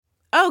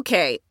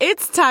Okay,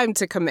 it's time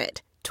to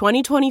commit.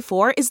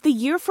 2024 is the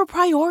year for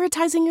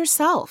prioritizing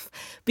yourself.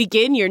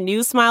 Begin your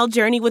new smile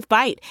journey with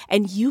Byte,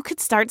 and you could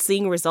start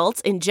seeing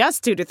results in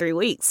just 2 to 3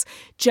 weeks.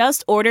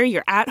 Just order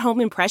your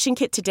at-home impression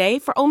kit today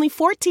for only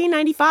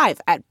 $14.95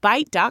 at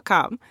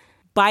Byte.com.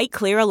 Byte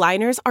Clear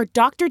aligners are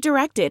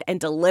doctor-directed and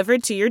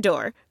delivered to your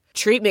door.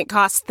 Treatment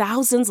costs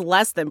thousands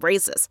less than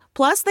braces.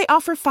 Plus, they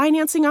offer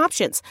financing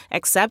options,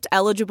 accept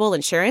eligible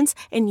insurance,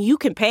 and you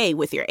can pay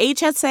with your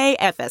HSA,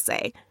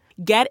 FSA.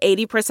 Get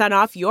 80%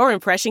 off your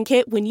impression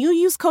kit when you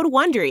use code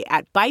WONDERY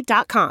at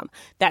Byte.com.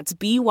 That's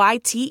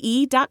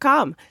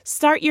BYTE.com.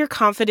 Start your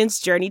confidence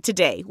journey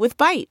today with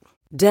Byte.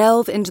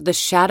 Delve into the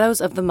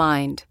shadows of the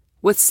mind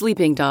with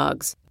Sleeping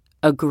Dogs,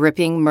 a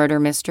gripping murder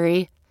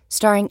mystery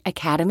starring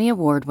Academy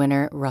Award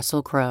winner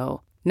Russell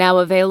Crowe. Now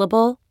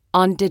available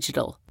on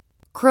digital.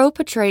 Crowe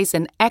portrays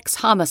an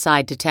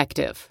ex-homicide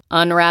detective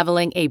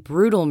unraveling a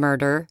brutal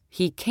murder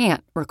he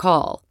can't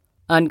recall.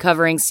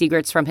 Uncovering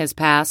secrets from his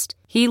past,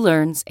 he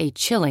learns a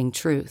chilling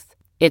truth.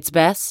 It's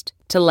best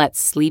to let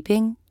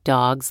sleeping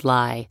dogs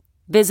lie.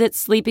 Visit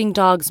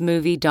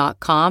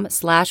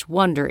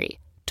sleepingdogsmovie.com/Wondery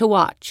to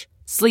watch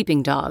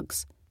Sleeping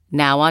Dogs,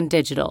 now on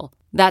digital.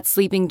 That's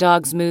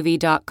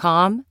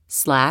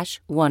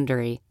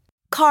sleepingdogsmovie.com/Wondery.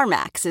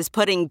 CarMax is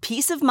putting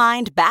peace of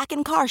mind back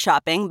in car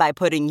shopping by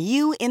putting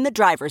you in the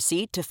driver's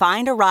seat to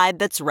find a ride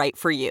that's right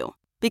for you.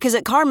 Because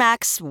at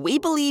CarMax, we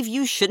believe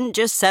you shouldn't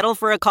just settle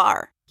for a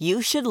car.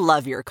 You should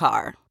love your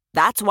car.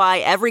 That's why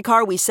every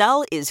car we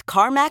sell is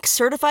CarMax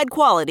certified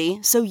quality,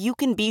 so you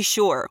can be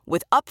sure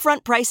with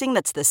upfront pricing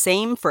that's the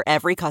same for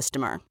every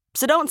customer.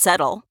 So don't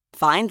settle.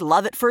 Find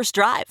love at first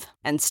drive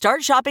and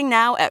start shopping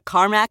now at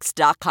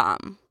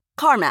CarMax.com.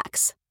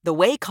 CarMax, the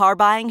way car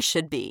buying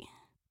should be.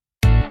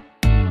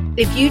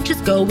 If you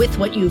just go with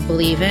what you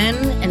believe in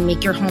and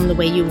make your home the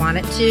way you want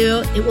it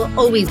to, it will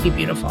always be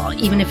beautiful.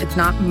 Even if it's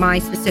not my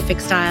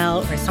specific style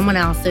or someone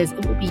else's,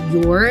 it will be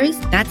yours.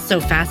 That's so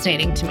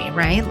fascinating to me,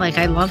 right? Like,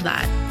 I love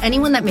that.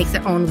 Anyone that makes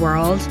their own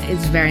world is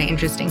very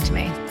interesting to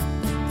me.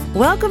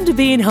 Welcome to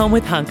Being Home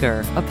with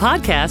Hunker, a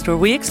podcast where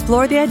we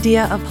explore the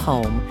idea of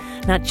home,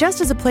 not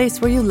just as a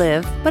place where you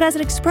live, but as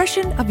an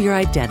expression of your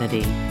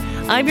identity.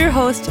 I'm your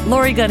host,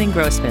 Lori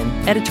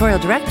Gunning-Grossman, editorial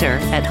director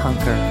at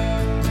Hunker.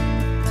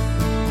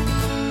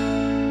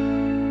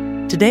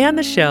 Today on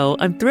the show,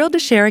 I'm thrilled to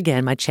share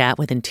again my chat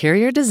with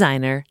interior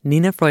designer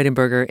Nina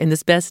Freudenberger in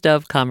this best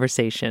of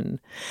conversation.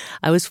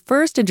 I was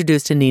first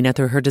introduced to Nina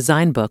through her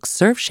design books,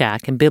 Surf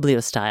Shack and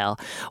Bibliostyle,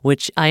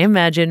 which I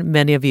imagine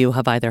many of you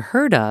have either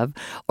heard of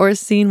or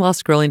seen while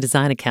scrolling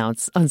design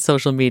accounts on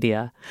social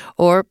media.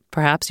 Or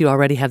perhaps you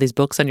already have these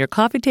books on your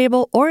coffee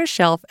table or a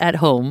shelf at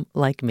home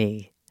like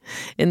me.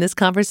 In this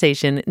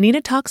conversation, Nina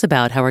talks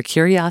about how her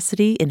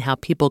curiosity in how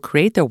people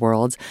create their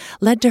worlds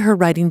led to her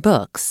writing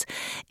books.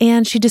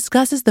 And she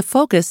discusses the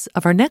focus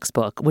of her next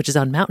book, which is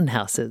on mountain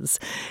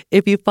houses.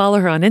 If you follow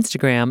her on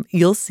Instagram,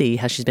 you'll see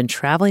how she's been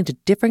traveling to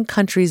different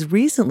countries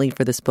recently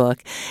for this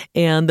book,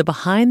 and the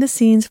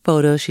behind-the-scenes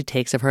photos she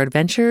takes of her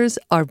adventures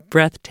are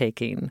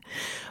breathtaking.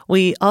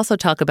 We also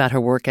talk about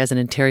her work as an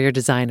interior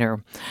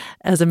designer.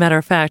 As a matter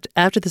of fact,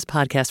 after this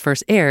podcast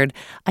first aired,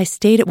 I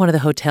stayed at one of the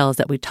hotels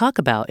that we talk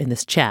about in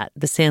this chat,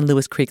 the San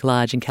Luis Creek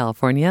Lodge in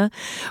California,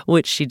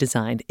 which she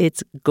designed.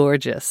 It's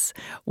gorgeous.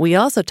 We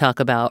also talk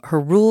about her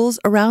rules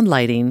around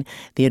lighting,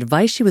 the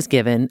advice she was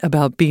given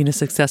about being a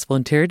successful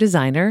interior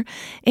designer,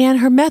 and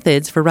her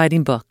methods for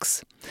writing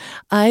books.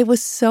 I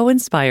was so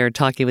inspired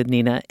talking with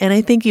Nina, and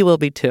I think you will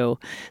be too.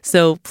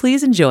 So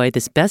please enjoy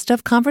this best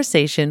of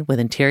conversation with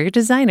interior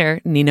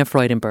designer Nina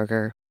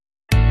Freudenberger.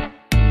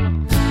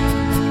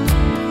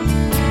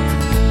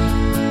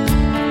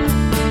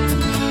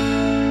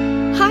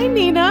 Hi,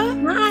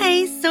 Nina.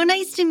 Hi, so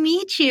nice to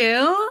meet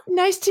you.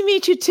 Nice to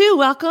meet you too.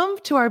 Welcome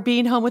to our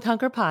Being Home with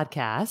Hunker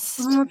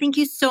podcast. Oh, thank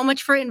you so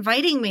much for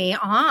inviting me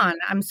on.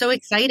 I'm so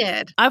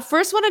excited. I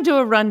first want to do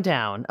a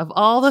rundown of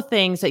all the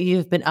things that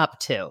you've been up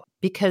to,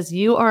 because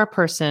you are a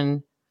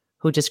person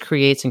who just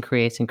creates and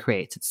creates and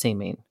creates, it's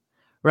seeming,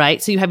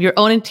 right? So you have your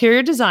own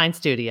interior design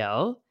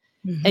studio,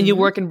 and you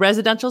work in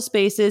residential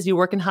spaces, you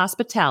work in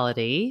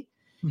hospitality,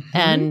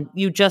 and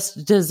you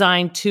just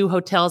designed 2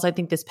 hotels, I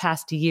think, this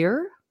past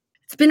year.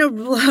 It's been a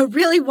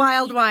really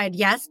wild ride.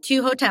 Yes,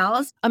 2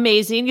 hotels.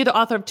 Amazing. You're the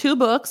author of 2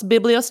 books,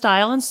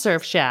 Bibliostyle and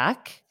Surf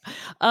Shack.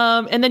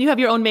 And then you have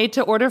your own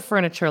made-to-order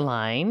furniture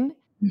line.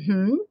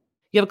 You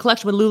have a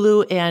collection with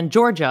Lulu and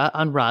Georgia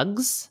on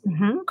rugs.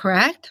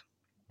 Correct.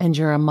 And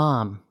you're a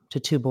mom to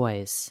 2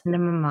 boys. And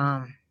I'm a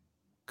mom.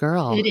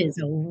 Girl. It is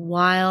a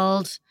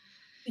wild...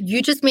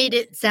 You just made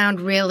it sound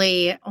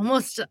really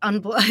almost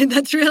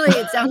That's really,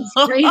 it sounds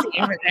crazy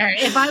over there.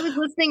 If I was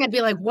listening, I'd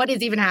be like, what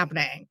is even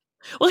happening?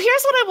 Well,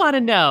 here's what I want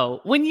to know.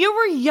 When you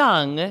were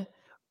young,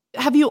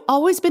 have you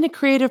always been a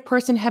creative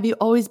person? Have you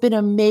always been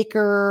a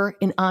maker,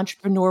 an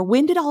entrepreneur?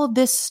 When did all of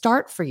this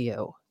start for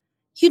you?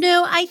 You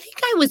know, I think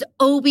I was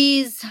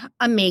always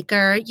a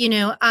maker. You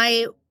know,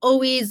 I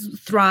always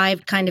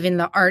thrived kind of in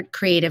the art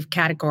creative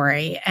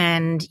category.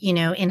 And, you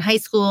know, in high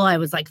school, I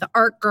was like the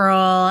art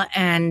girl.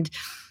 And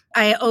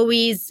I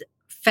always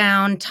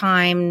found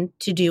time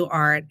to do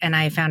art and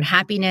I found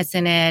happiness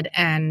in it.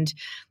 And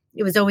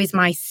it was always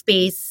my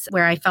space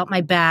where I felt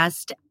my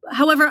best.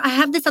 However, I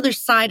have this other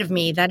side of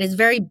me that is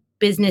very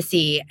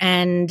businessy,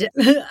 and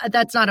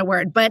that's not a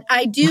word, but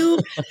I've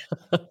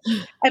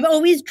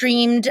always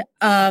dreamed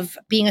of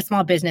being a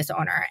small business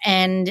owner.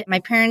 And my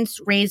parents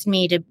raised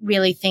me to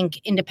really think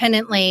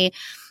independently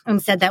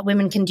and said that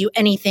women can do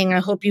anything.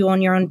 I hope you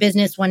own your own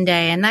business one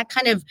day. And that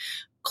kind of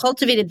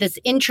cultivated this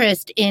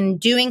interest in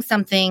doing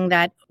something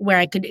where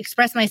I could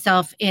express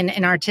myself in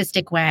an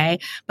artistic way,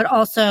 but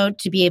also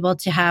to be able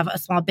to have a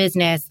small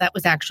business that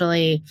was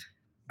actually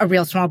a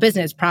real small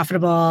business,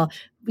 profitable.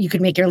 You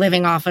could make your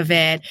living off of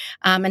it.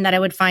 And that I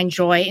would find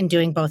joy in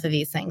doing both of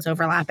these things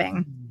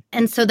overlapping.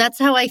 And so that's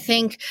how I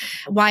think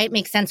why it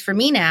makes sense for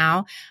me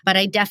now. But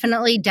I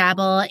definitely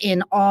dabble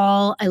in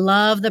I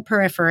love the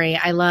periphery.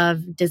 I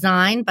love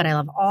design, but I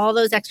love all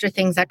those extra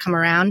things that come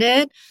around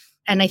it.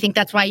 And I think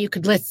that's why you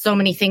could list so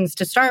many things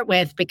to start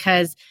with,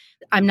 because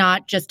I'm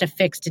not just a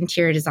fixed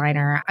interior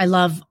designer. I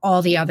love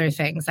all the other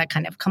things that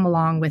kind of come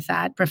along with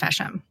that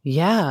profession.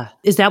 Yeah.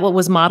 Is that what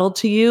was modeled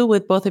to you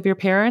with both of your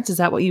parents? Is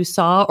that what you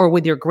saw, or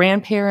with your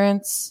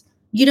grandparents?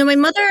 My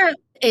mother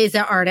is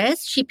an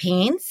artist. She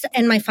paints,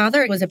 and my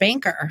father was a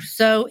banker.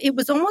 So it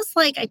was almost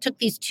like I took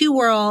these two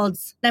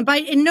worlds, and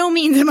in no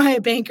means am I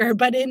a banker,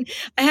 but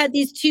I had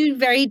these two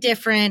very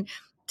different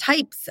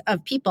types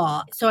of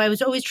people. So I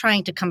was always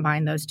trying to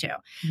combine those two.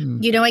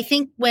 I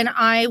think when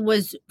I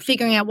was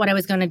figuring out what I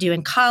was going to do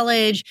in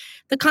college,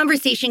 the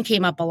conversation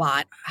came up a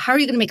lot. How are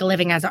you going to make a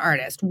living as an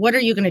artist? What are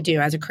you going to do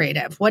as a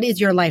creative? What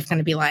is your life going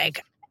to be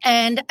like?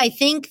 And I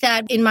think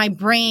that in my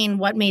brain,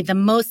 what made the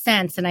most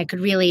sense, and I could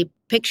really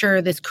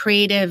picture this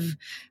creative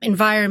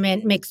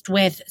environment mixed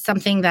with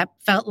something that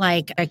felt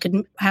like I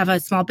could have a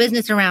small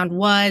business around,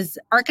 was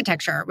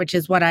architecture, which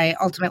is what I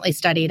ultimately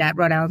studied at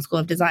Rhode Island School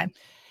of Design.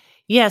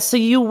 Yeah. So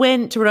you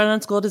went to Rhode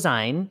Island School of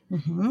Design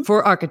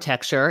for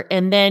architecture,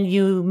 and then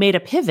you made a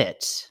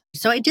pivot.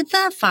 So I did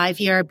the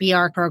 5-year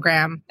BR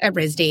program at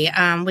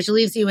RISD, which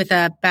leaves you with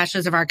a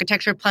bachelor's of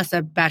architecture plus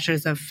a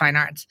bachelor's of fine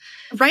arts.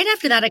 Right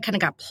after that, I kind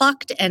of got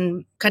plucked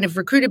and kind of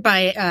recruited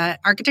by an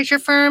architecture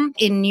firm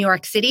in New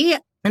York City.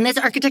 And this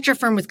architecture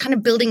firm was kind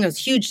of building those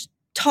huge,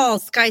 tall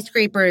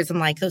skyscrapers and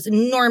like those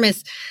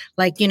enormous,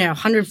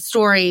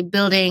 100-story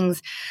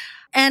buildings.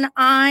 And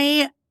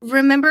I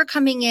remember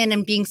coming in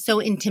and being so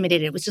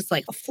intimidated. It was just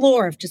like a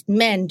floor of just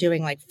men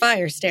doing like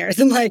fire stairs.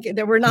 And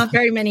there were not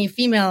very many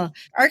female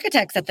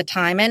architects at the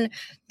time. And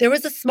there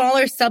was a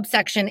smaller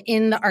subsection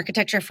in the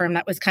architecture firm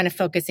that was kind of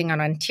focusing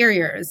on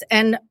interiors.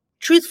 And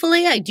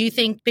truthfully, I do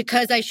think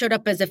because I showed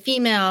up as a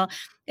female,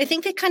 I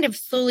think they kind of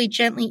slowly,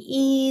 gently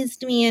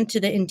eased me into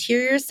the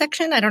interior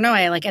section. I don't know.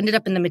 I ended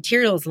up in the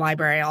materials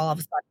library all of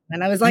a sudden.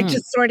 And I was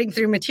just sorting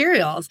through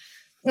materials.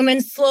 And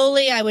then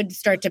slowly I would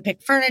start to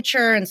pick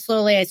furniture, and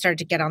slowly I started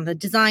to get on the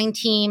design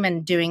team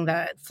and doing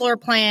the floor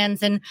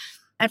plans. And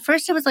at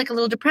first I was a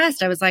little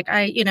depressed. I was I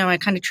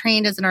kind of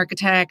trained as an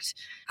architect.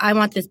 I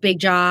want this big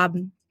job.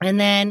 And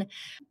then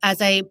as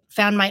I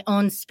found my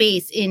own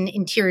space in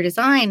interior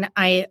design,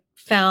 I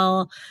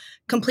fell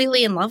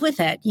completely in love with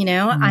it.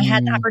 I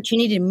had the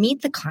opportunity to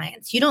meet the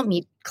clients. You don't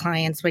meet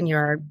clients when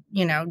you're,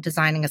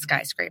 designing a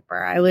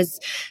skyscraper.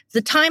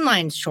 The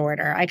timeline's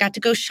shorter. I got to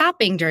go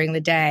shopping during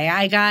the day.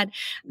 I got,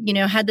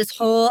 had this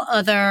whole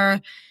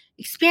other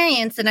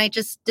experience. And I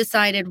just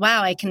decided,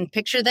 wow, I can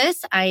picture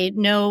this. I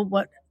know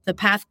what the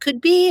path could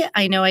be.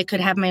 I know I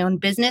could have my own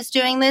business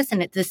doing this,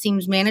 and this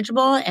seems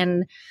manageable.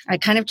 And I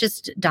kind of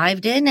just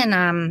dived in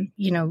and,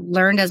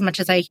 learned as much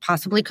as I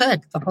possibly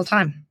could the whole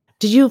time.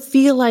 Did you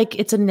feel like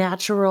it's a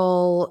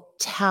natural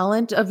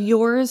talent of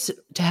yours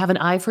to have an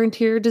eye for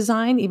interior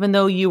design, even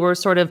though you were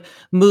sort of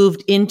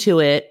moved into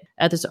it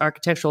at this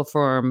architectural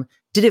firm?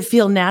 Did it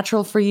feel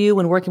natural for you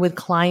when working with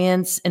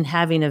clients and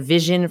having a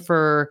vision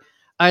for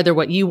either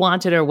what you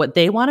wanted or what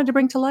they wanted to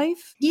bring to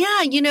life?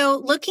 Yeah,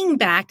 looking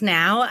back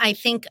now, I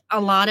think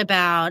a lot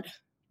about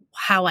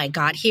how I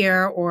got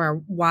here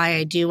or why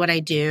I do what I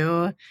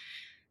do.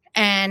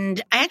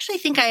 And I actually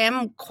think I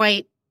am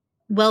quite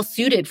well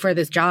suited for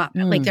this job.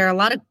 There are a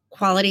lot of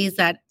qualities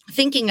that,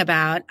 thinking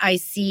about, I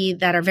see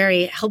that are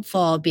very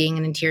helpful being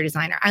an interior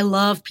designer. I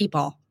love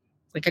people.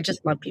 I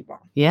just love people.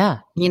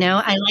 Yeah.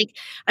 I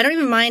don't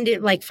even mind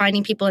it,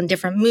 finding people in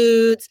different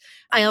moods.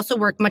 I also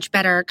work much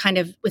better kind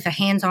of with a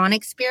hands-on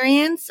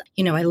experience.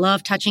 I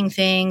love touching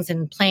things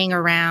and playing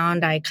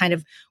around. I kind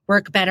of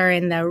work better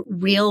in the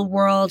real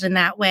world in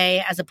that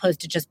way, as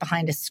opposed to just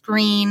behind a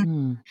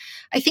screen.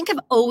 I think I've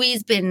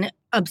always been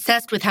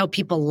obsessed with how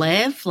people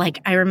live.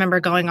 I remember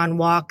going on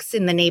walks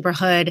in the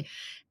neighborhood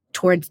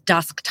towards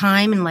dusk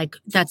time, and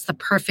that's the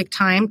perfect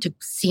time to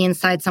see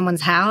inside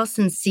someone's house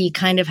and see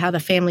kind of how the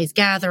family's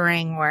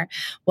gathering or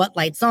what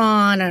lights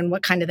on and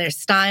what kind of their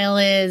style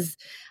is.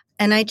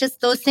 And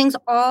those things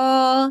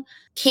all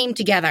came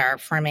together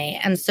for me.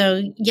 And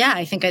so, yeah,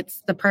 I think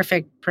it's the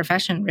perfect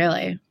profession,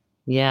 really.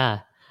 Yeah.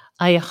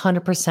 I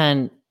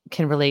 100%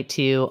 can relate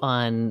to you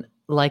on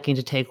liking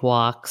to take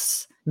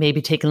walks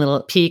maybe taking a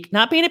little peek,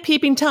 not being a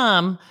peeping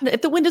Tom.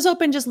 If the window's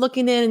open, just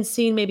looking in and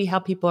seeing maybe how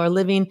people are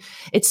living.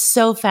 It's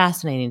so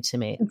fascinating to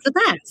me. It's the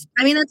best.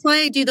 I mean, that's why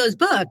I do those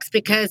books,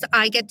 because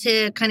I get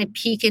to kind of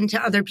peek into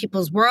other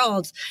people's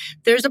worlds.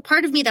 There's a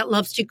part of me that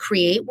loves to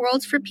create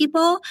worlds for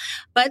people,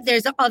 but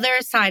there's the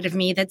other side of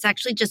me that's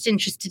actually just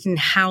interested in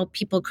how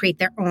people create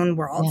their own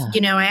worlds. Yeah.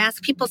 You know, I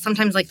ask people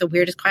sometimes like the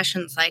weirdest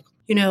questions, like,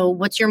 you know,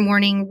 what's your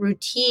morning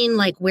routine?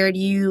 Like, where do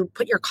you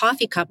put your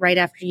coffee cup right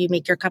after you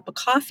make your cup of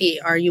coffee?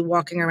 Are you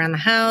walking around the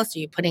house? Are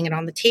you putting it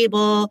on the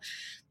table?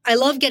 I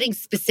love getting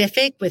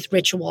specific with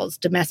rituals,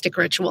 domestic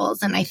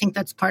rituals. And I think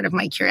that's part of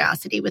my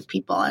curiosity with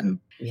people. And,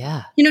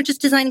 Yeah. you know,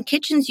 just designing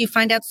kitchens, you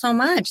find out so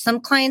much. Some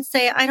clients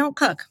say, I don't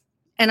cook.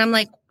 And I'm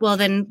like, well,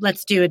 then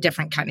let's do a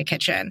different kind of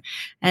kitchen.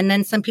 And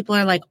then some people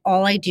are like,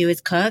 all I do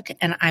is cook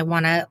and I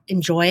want to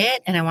enjoy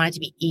it and I want it to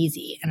be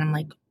easy. And I'm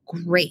like,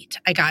 great,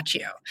 I got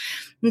you.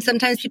 And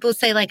sometimes people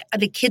say like,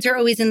 the kids are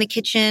always in the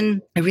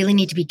kitchen. I really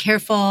need to be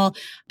careful,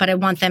 but I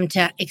want them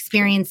to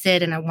experience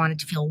it and I want it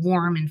to feel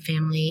warm and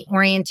family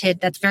oriented.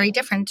 That's very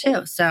different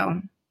too.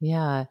 So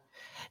Yeah.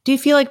 Do you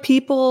feel like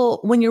people,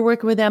 when you're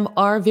working with them,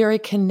 are very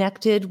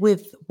connected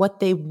with what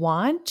they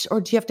want, or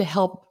do you have to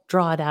help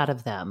draw it out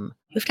of them?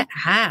 you have to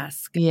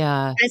ask.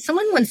 Yeah. As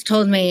someone once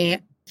told me,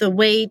 the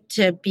way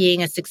to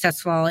being a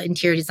successful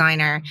interior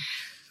designer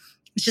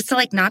is just to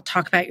like not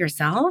talk about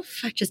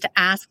yourself, just to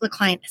ask the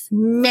client as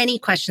many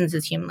questions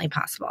as humanly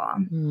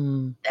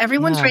possible.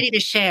 Everyone's Yeah. ready to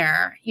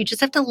share. You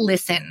just have to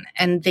listen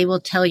and they will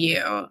tell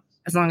you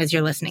as long as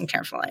you're listening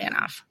carefully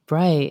enough.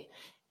 Right.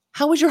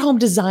 How was your home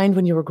designed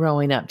when you were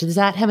growing up? Does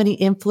that have any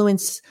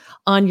influence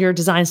on your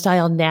design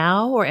style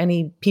now, or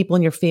any people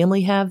in your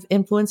family have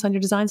influence on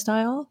your design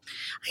style?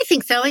 I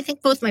think so. I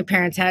think both my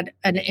parents had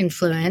an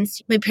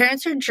influence. My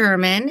parents are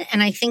German,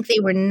 and I think they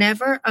were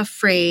never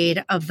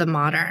afraid of the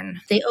modern.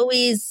 They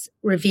always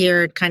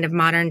revered kind of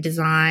modern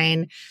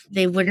design.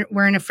 They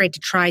weren't afraid to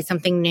try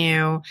something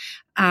new.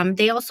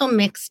 They also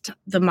mixed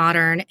the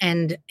modern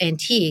and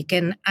antique,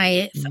 and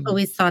I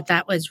always thought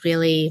that was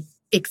really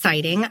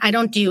exciting. I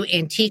don't do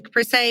antique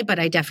per se, but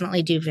I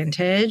definitely do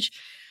vintage.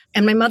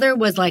 And my mother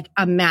was like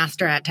a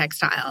master at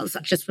textiles,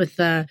 just with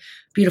the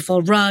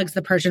beautiful rugs,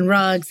 the Persian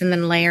rugs, and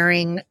then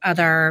layering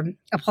other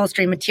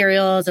upholstery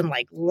materials and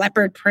like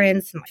leopard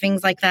prints and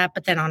things like that,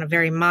 but then on a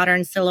very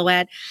modern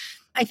silhouette.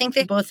 I think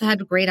they both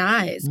had great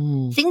eyes.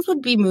 Things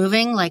would be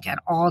moving like at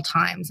all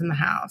times in the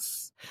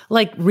house.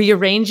 Like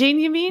rearranging,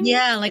 you mean?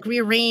 Yeah, like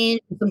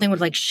rearrange, something would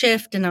like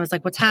shift. And I was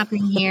like, what's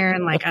happening here?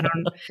 And like,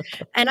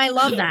 and I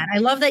love that. I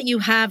love that you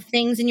have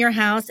things in your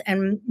house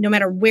and no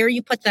matter where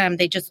you put them,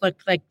 they just look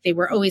like they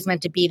were always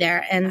meant to be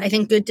there. And I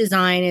think good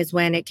design is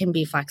when it can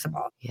be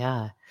flexible.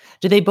 Yeah.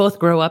 Did they both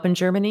grow up in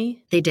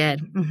Germany? They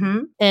did.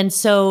 And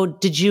so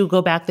did you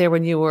go back there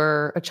when you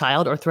were a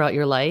child or throughout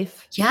your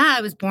life? Yeah,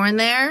 I was born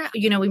there.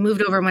 You know, we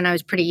moved over when I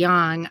was pretty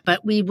young,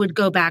 but we would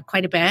go back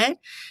quite a bit.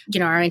 You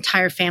know, our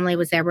entire family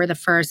was there. We're the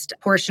first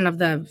portion of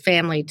the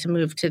family to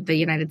move to the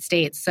United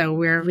States. So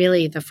we're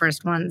really the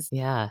first ones.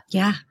 Yeah.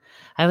 Yeah.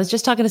 I was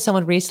just talking to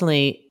someone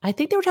recently. I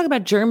think they were talking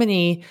about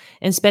Germany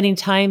and spending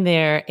time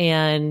there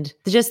and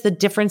just the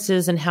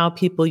differences in how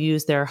people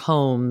use their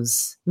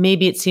homes.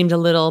 Maybe it seemed a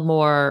little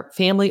more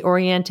family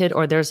oriented,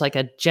 or there's like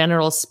a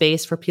general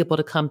space for people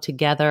to come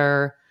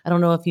together. I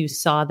don't know if you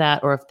saw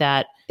that or if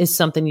that is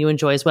something you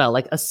enjoy as well,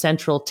 like a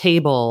central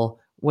table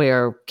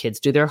where kids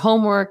do their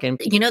homework. And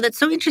you know, that's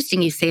so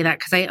interesting you say that,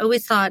 because I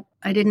always thought,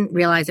 I didn't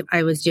realize if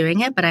I was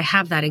doing it, but I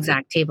have that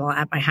exact table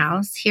at my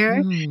house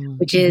here,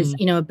 which is,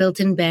 you know, a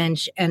built-in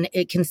bench, and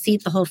it can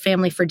seat the whole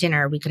family for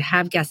dinner. We could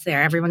have guests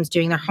there. Everyone's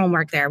doing their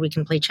homework there. We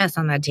can play chess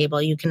on that table.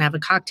 You can have a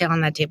cocktail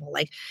on that table.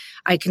 Like,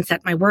 I can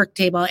set my work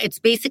table. It's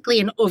basically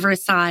an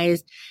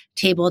oversized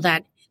table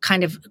that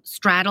kind of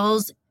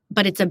straddles,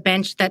 but it's a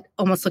bench that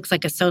almost looks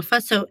like a sofa.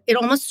 So it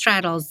almost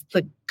straddles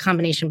the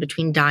combination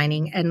between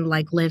dining and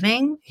like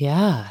living.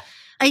 yeah.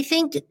 I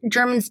think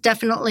Germans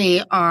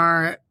definitely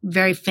are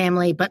very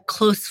family, but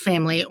close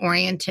family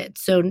oriented.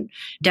 So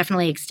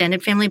definitely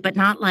extended family, but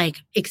not like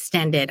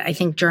extended. I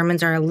think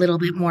Germans are a little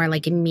bit more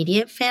like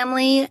immediate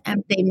family,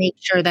 and they make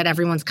sure that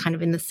everyone's kind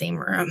of in the same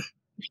room.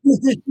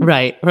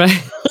 Right.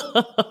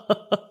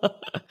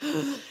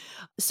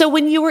 So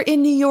when you were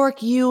in New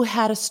York, you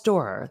had a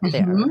store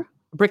there,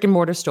 brick and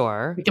mortar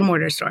store. Brick and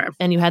mortar store.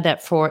 And you had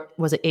that for,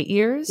 was it 8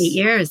 years? 8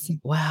 years.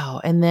 Wow.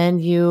 And then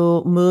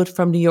you moved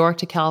from New York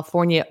to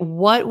California.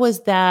 What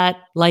was that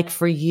like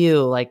for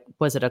you? Like,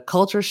 was it a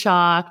culture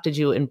shock? Did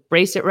you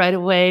embrace it right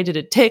away? Did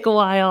it take a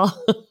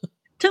while?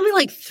 Took me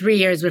like 3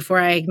 years before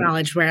I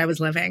acknowledged where I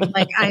was living.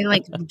 Like, I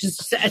like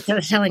just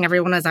telling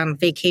everyone I was on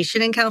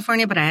vacation in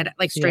California, but I had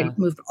like straight up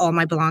moved all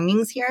my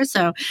belongings here.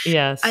 So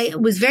Yes. I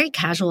was very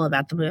casual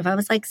about the move. I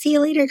was like, see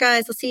you later,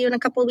 guys. I'll see you in a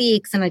couple of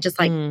weeks. And I just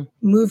like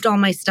moved all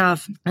my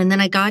stuff. And then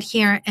I got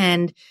here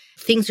and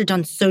things are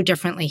done so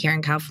differently here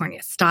in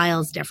California.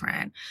 Style's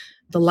different.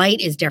 The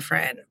light is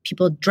different.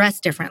 People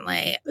dress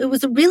differently. It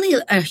was really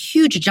a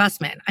huge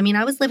adjustment. I mean,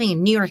 I was living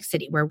in New York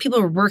City where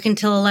people were working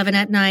till 11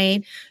 at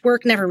night.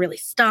 Work never really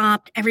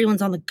stopped.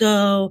 Everyone's on the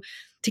go.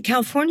 to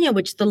California,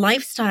 which the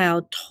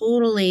lifestyle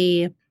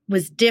totally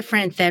was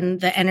different than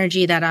the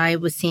energy that I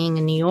was seeing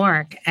in New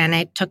York. And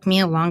it took me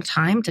a long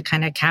time to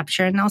kind of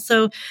capture and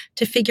also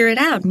to figure it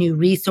out. New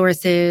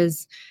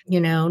resources,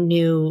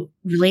 new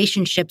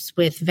relationships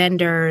with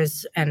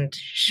vendors and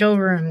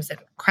showrooms and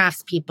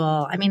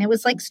craftspeople. I mean, it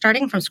was like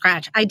starting from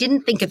scratch. I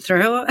didn't think it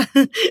through,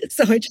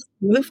 so I just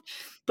moved.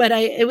 But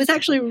it was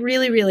actually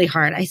really, really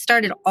hard. I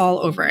started all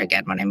over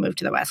again when I moved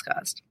to the West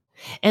Coast.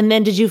 And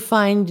then did you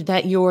find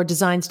that your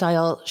design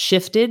style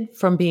shifted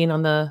from being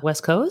on the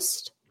West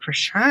Coast? For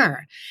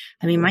sure.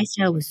 I mean, my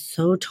style was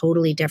so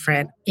totally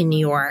different in New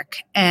York.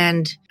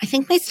 And I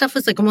think my stuff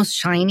was like almost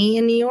shiny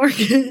in New York.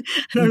 I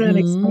don't know how to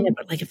explain it,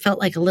 but like it felt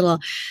like a little,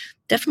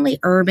 definitely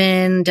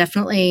urban,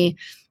 definitely,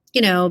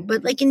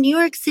 but like in New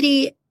York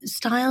City,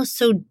 style is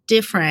so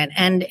different.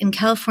 And in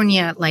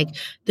California, like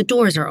the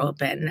doors are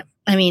open.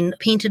 I mean,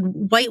 painted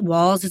white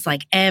walls is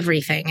like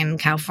everything in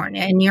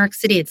California. In New York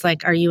City, it's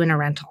like, are you in a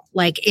rental?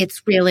 Like,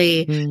 it's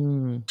really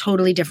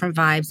totally different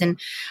vibes. And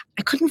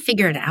I couldn't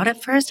figure it out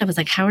at first. I was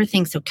like, how are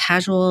things so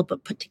casual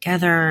but put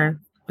together?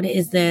 What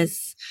is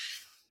this?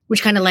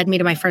 Which kind of led me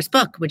to my first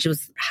book, which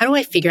was, how do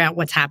I figure out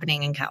what's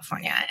happening in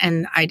California?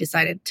 And I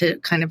decided to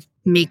kind of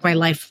make my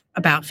life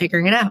about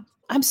figuring it out.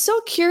 I'm so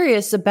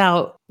curious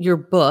about your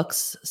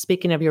books.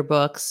 Speaking of your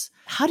books,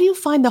 how do you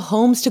find the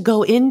homes to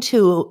go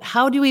into?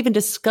 How do you even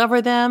discover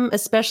them,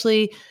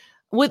 especially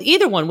with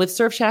either one, with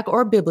Surf Shack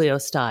or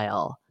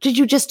Bibliostyle? Did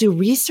you just do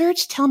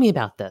research? Tell me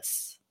about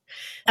this.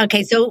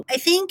 Okay, so I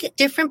think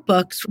different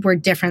books were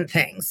different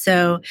things.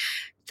 So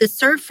the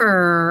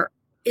surfer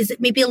is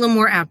maybe a little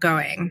more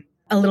outgoing,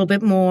 a little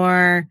bit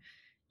more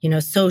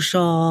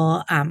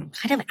social, kind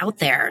of out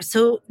there.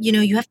 So,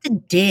 you have to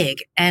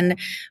dig. And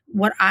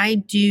what I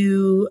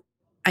do,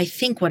 I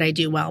think what I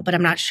do well, but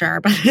I'm not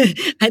sure, but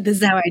this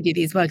is how I do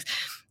these books,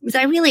 is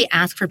I really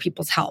ask for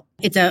people's help.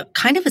 It's a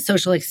kind of a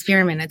social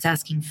experiment. It's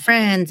asking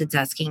friends, it's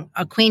asking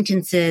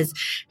acquaintances,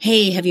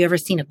 hey, have you ever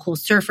seen a cool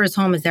surfer's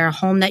home? Is there a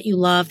home that you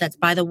love that's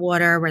by the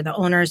water where the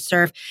owners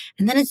surf?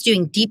 And then it's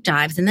doing deep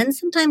dives. And then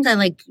sometimes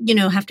I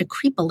have to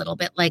creep a little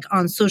bit like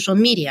on social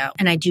media.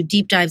 And I do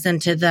deep dives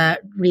into the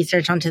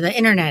research onto the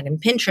internet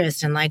and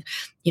Pinterest and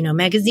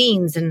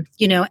magazines and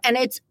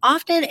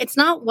it's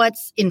not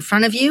what's in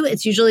front of you.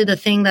 It's usually the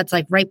thing that's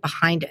like right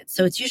behind it.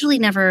 So it's usually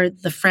never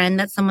the friend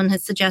that someone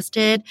has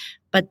suggested,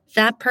 but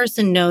that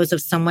person knows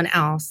of someone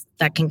else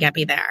that can get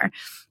me there.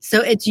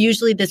 So it's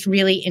usually this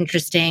really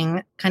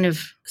interesting kind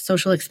of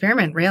social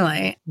experiment,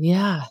 really.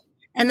 Yeah.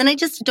 And then I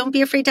just don't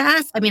be afraid to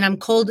ask. I mean, I'm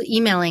cold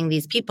emailing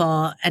these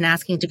people and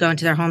asking to go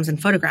into their homes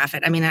and photograph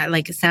it. I mean,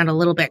 I sound a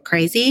little bit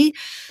crazy.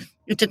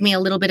 It took me a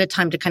little bit of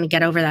time to kind of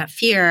get over that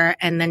fear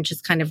and then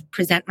just kind of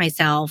present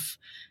myself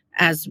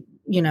as,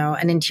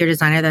 an interior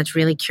designer that's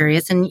really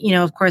curious. And,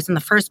 of course, in the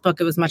first book,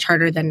 it was much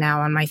harder than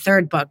now on my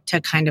third book to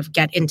kind of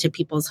get into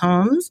people's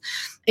homes.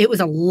 It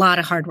was a lot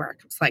of hard work.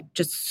 It was like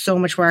just so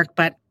much work,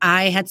 but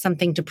I had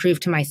something to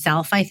prove to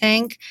myself, I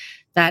think,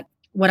 that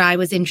what I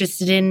was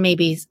interested in,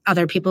 maybe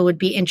other people would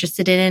be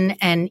interested in.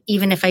 And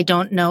even if I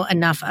don't know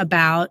enough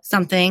about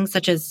something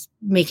such as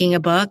making a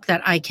book,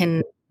 that I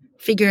can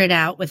figure it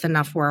out with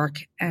enough work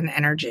and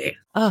energy.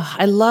 Oh,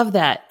 I love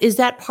that. Is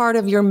that part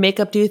of your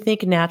makeup, do you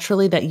think,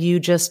 naturally, that you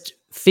just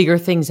figure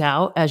things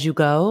out as you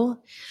go?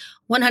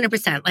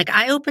 100%. Like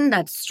I opened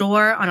that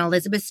store on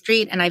Elizabeth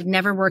Street and I've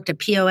never worked a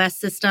POS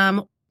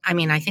system. I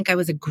mean, I think I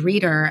was a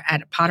greeter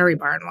at Pottery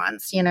Barn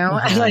once,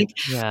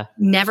 I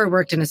never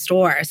worked in a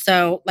store.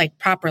 So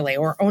properly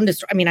or owned a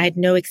store. I mean, I had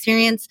no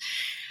experience.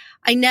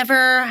 I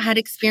never had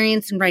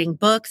experience in writing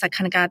books. I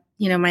kind of got,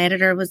 my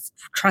editor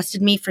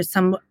trusted me for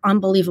some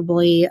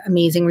unbelievably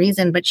amazing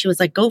reason, but she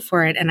was like, go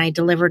for it. And I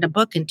delivered a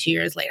book in 2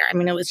 years later. I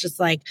mean, it was just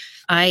like,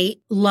 I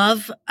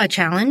love a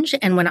challenge.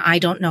 And when I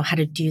don't know how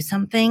to do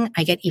something,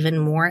 I get even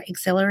more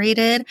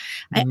exhilarated.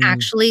 I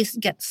actually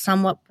get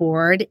somewhat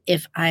bored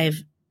if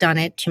I've done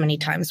it too many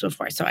times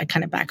before. So I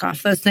kind of back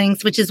off those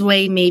things, which is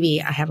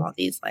maybe I have all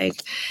these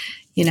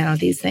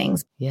these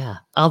things. Yeah.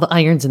 All the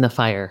irons in the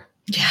fire.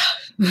 Yeah.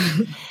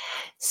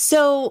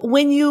 So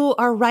when you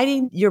are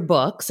writing your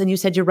books, and you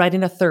said you're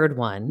writing a third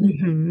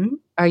one,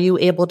 are you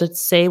able to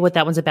say what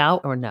that one's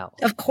about or no?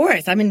 Of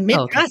course. I'm in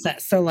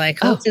mid-process. So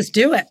let's just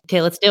do it.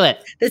 Okay, let's do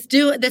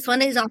it. This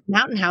one is on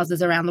mountain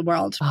houses around the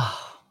world.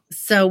 Oh.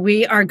 So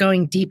we are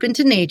going deep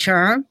into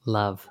nature.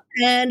 Love.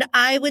 And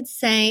I would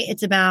say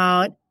it's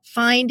about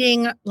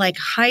finding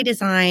high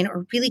design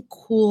or really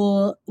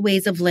cool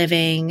ways of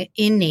living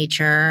in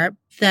nature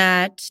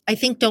that I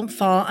think don't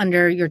fall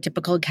under your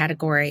typical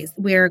categories.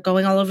 We're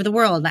going all over the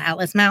world, the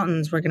Atlas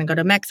Mountains. We're going to go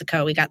to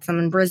Mexico. We got some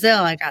in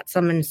Brazil. I got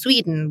some in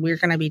Sweden. We're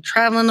going to be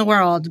traveling the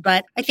world.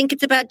 But I think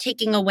it's about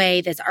taking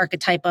away this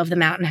archetype of the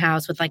mountain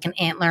house with an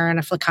antler and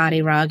a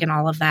flaccati rug and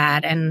all of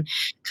that, and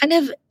kind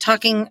of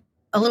talking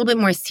a little bit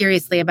more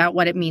seriously about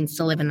what it means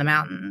to live in the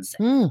mountains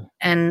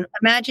and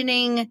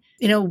imagining,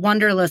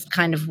 wanderlust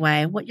kind of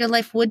way, what your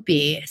life would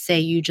be. Say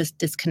you just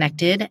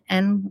disconnected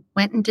and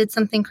went and did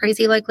something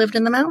crazy like lived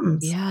in the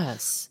mountains.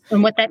 Yes.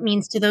 And what that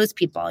means to those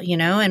people,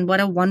 and what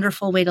a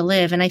wonderful way to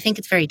live. And I think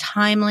it's very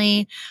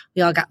timely.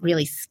 We all got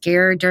really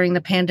scared during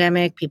the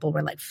pandemic. People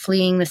were like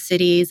fleeing the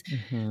cities.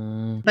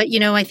 Mm-hmm. But,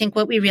 I think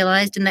what we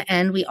realized in the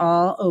end, we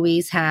all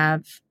always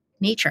have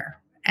nature.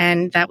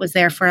 And that was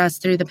there for us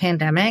through the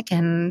pandemic.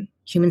 And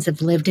humans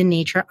have lived in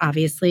nature,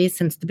 obviously,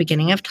 since the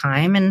beginning of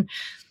time. And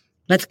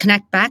let's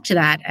connect back to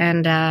that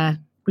and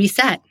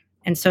reset.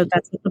 And so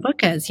that's what the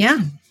book is. Yeah.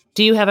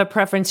 Do you have a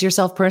preference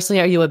yourself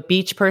personally? Are you a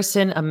beach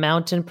person, a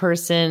mountain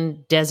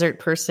person, desert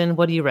person?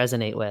 What do you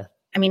resonate with?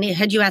 I mean,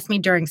 had you asked me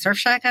during Surf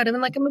Shack, I'd have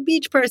been like, I'm a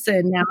beach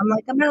person. Now I'm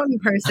like a mountain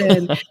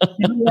person. If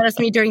you asked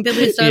me during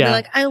Bibliostar, I'd be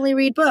like, I only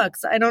read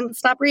books. I don't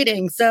stop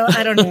reading. So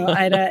I don't know.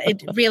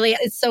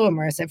 It's so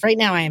immersive. Right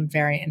now, I am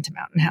very into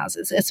mountain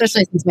houses,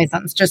 especially since my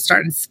son's just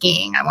started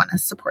skiing. I want to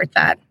support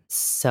that.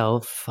 So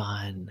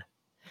fun.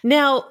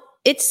 Now,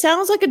 it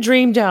sounds like a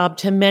dream job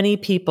to many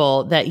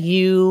people that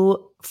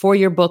you, for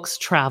your books,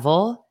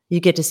 travel. You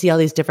get to see all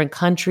these different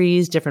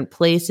countries, different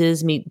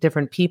places, meet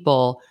different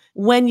people.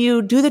 When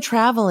you do the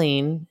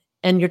traveling,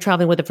 and you're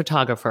traveling with a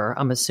photographer,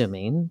 I'm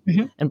assuming,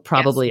 and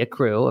probably a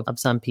crew of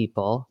some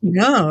people.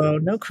 No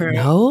crew.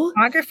 No?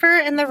 Photographer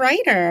and the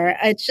writer.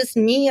 It's just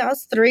me,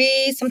 us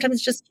three,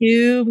 sometimes just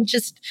you.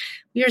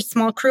 We're a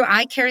small crew.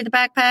 I carry the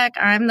backpack.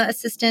 I'm the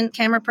assistant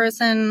camera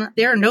person.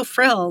 There are no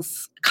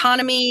frills.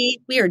 Economy,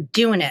 we are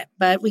doing it,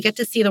 but we get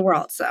to see the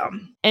world. So,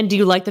 and do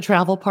you like the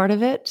travel part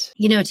of it?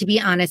 To be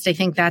honest, I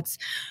think that's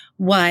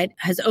what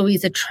has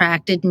always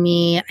attracted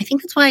me. I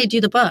think that's why I do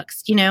the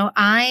books.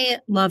 I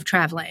love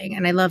traveling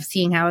and I love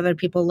seeing how other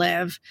people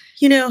live.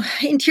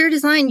 Interior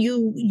design,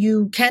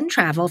 you can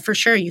travel for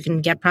sure. You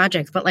can get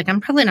projects, but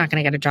I'm probably not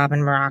going to get a job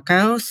in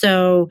Morocco.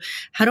 So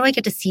how do I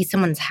get to see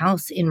someone's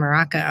house in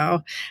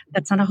Morocco?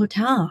 That's not a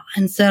hotel.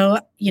 And so,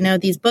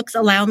 these books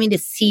allow me to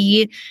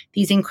see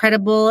these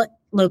incredible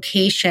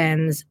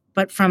locations,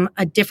 but from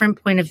a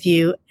different point of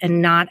view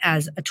and not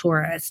as a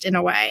tourist in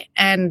a way.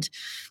 And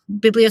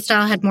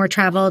Bibliostyle had more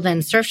travel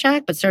than Surf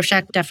Shack, but Surf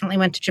Shack definitely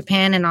went to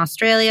Japan and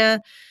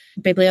Australia.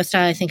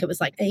 Bibliostyle, I think it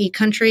was 8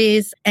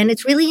 countries. And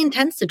it's really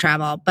intense to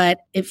travel, but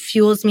it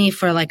fuels me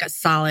for a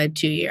solid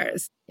 2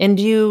 years. And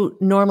do you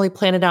normally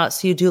plan it out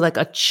so you do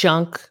a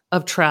chunk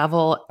of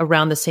travel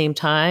around the same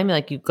time?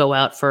 You go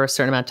out for a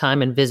certain amount of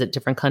time and visit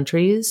different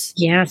countries?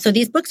 Yeah. So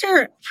these books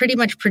are pretty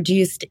much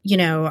produced,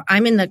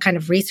 I'm in the kind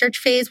of research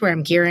phase where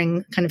I'm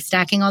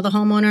stacking all the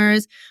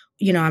homeowners.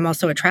 I'm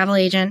also a travel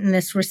agent in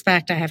this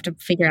respect. I have to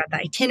figure out the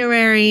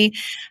itinerary,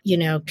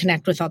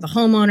 connect with all the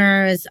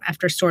homeowners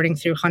after sorting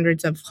through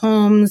hundreds of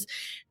homes.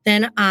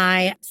 Then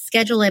I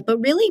schedule it. But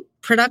really,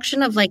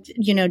 production of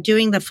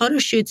doing the photo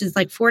shoots is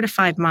 4 to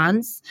 5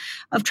 months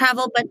of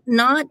travel, but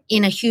not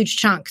in a huge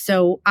chunk.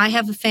 So I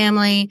have a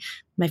family.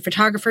 My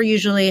photographer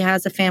usually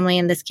has a family.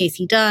 In this case,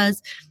 he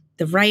does.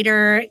 The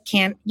writer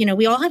can't,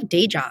 we all have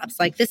day jobs.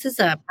 This is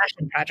a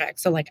passion project.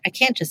 So I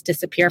can't just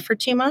disappear for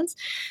 2 months.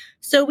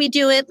 So we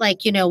do it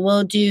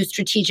we'll do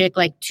strategic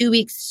 2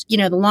 weeks.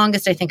 The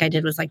longest I think I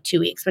did was 2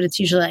 weeks, but it's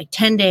usually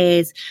 10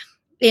 days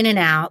in and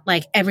out.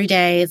 Every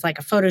day is a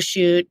photo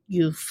shoot.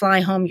 You fly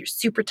home, you're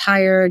super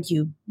tired.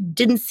 You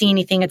didn't see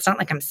anything. It's not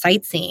like I'm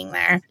sightseeing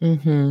there.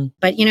 Mm-hmm.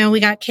 But, we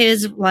got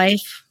kids,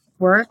 life,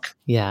 work.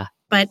 Yeah.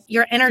 But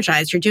you're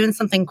energized. You're doing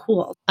something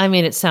cool. I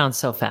mean, it sounds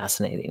so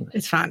fascinating.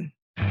 It's fun.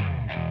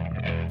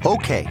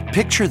 Okay,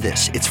 picture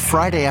this. It's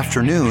Friday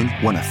afternoon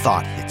when a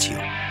thought hits you.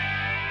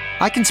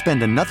 I can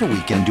spend another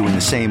weekend doing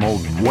the same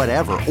old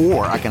whatever,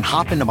 or I can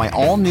hop into my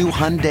all-new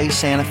Hyundai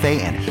Santa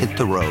Fe and hit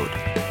the road.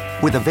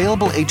 With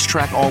available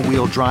H-Track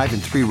all-wheel drive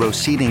and 3-row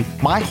seating,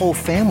 my whole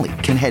family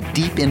can head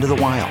deep into the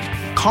wild.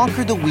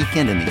 Conquer the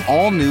weekend in the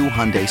all-new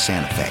Hyundai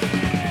Santa Fe.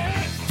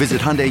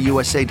 Visit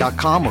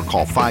HyundaiUSA.com or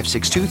call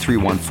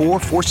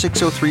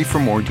 562-314-4603 for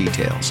more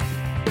details.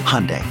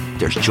 Hyundai,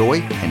 there's joy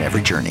in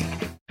every journey.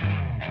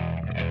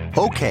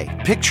 Okay,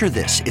 picture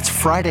this. It's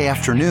Friday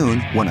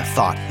afternoon when a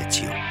thought hits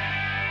you.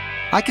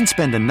 I can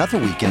spend another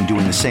weekend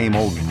doing the same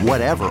old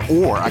whatever,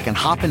 or I can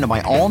hop into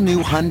my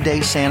all-new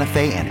Hyundai Santa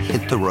Fe and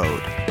hit the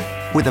road.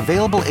 With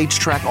available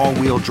H-Track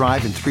all-wheel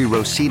drive and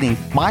 3-row seating,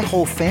 my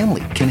whole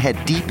family can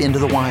head deep into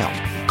the wild.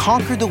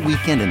 Conquer the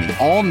weekend in the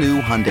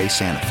all-new Hyundai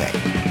Santa Fe.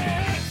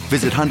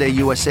 Visit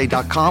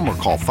HyundaiUSA.com or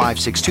call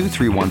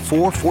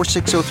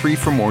 562-314-4603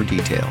 for more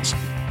details.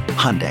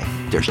 Hyundai,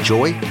 there's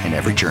joy in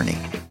every journey.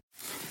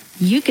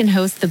 You can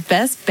host the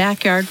best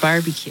backyard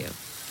barbecue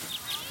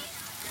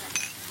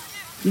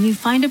when you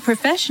find a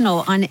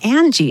professional on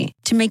Angie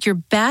to make your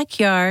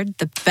backyard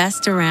the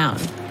best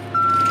around.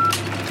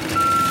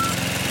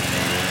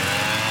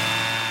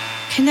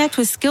 Connect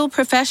with skilled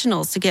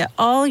professionals to get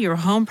all your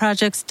home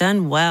projects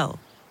done well.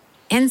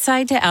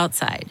 Inside to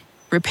outside,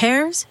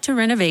 repairs to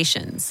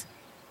renovations.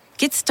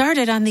 Get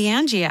started on the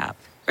Angie app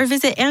or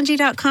visit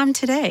Angie.com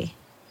today.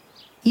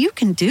 You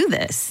can do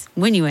this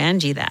when you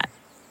Angie that.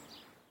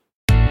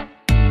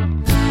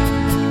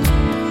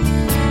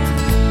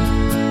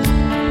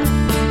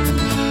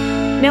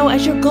 Now,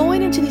 as you're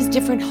going into these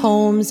different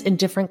homes in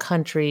different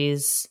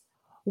countries,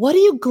 what are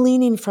you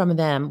gleaning from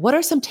them? What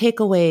are some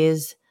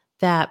takeaways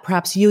that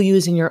perhaps you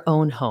use in your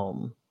own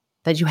home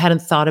that you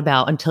hadn't thought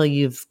about until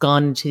you've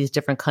gone into these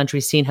different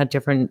countries, seen how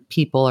different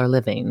people are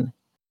living?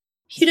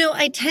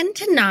 I tend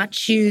to not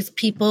choose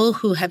people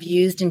who have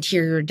used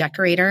interior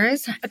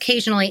decorators.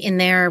 Occasionally in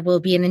there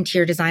will be an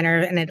interior designer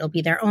and it'll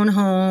be their own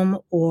home,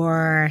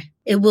 or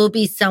it will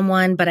be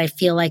someone, but I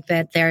feel like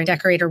that their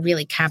decorator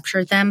really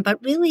captured them.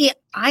 But really,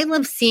 I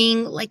love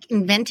seeing like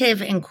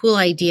inventive and cool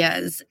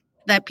ideas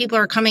that people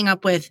are coming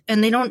up with,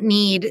 and they don't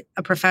need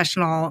a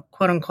professional,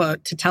 quote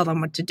unquote, to tell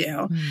them what to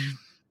do.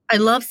 I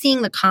love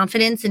seeing the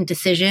confidence in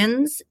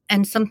decisions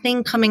and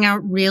something coming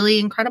out really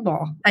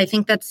incredible. I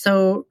think that's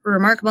so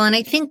remarkable. And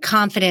I think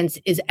confidence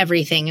is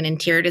everything in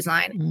interior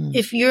design.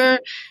 If you're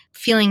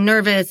feeling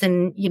nervous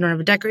and you don't have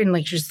a decorator and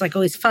like you're just like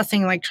always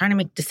fussing, like trying to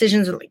make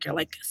decisions, or like you're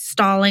like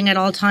stalling at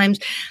all times,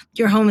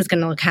 your home is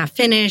going to look half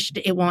finished.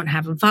 It won't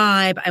have a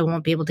vibe. I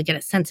won't be able to get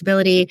a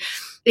sensibility.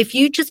 If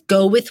you just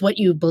go with what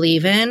you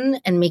believe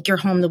in and make your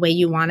home the way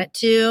you want it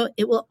to,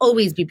 it will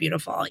always be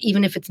beautiful.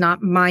 Even if it's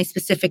not my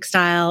specific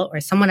style or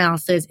someone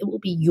else's, it will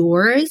be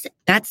yours.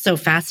 That's so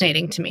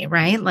fascinating to me,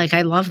 right? Like,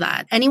 I love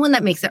that. Anyone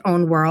that makes their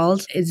own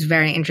world is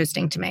very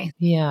interesting to me.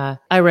 Yeah,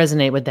 I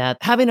resonate with that.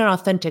 Having an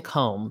authentic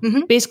home,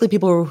 basically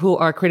people who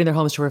are creating their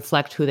homes to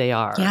reflect who they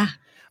are. Yeah.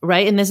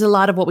 Right. And there's a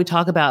lot of what we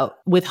talk about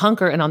with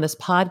Hunker and on this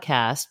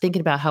podcast, thinking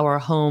about how our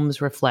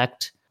homes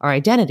reflect our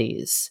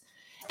identities.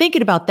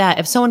 Thinking about that,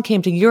 if someone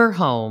came to your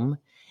home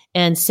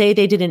and say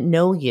they didn't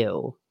know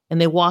you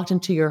and they walked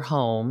into your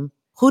home,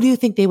 who do you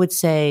think they would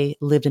say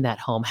lived in that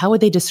home? How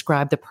would they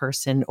describe the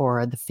person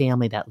or the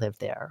family that lived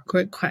there?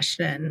 Great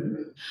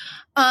question.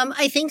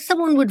 I think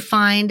someone would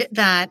find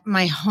that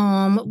my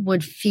home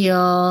would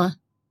feel,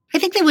 I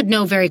think they would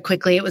know very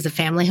quickly it was a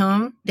family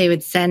home. They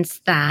would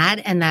sense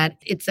that, and that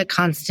it's a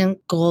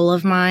constant goal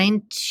of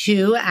mine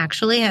to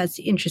actually, as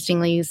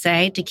interestingly you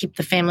say, to keep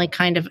the family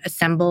kind of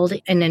assembled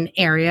in an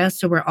area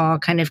so we're all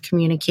kind of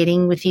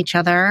communicating with each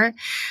other,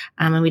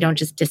 and we don't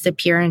just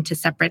disappear into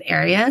separate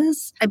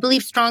areas. I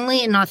believe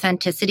strongly in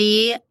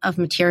authenticity of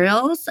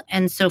materials.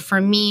 And so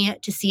for me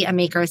to see a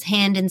maker's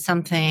hand in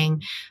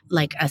something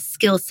like a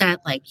skill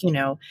set, like,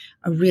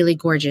 a really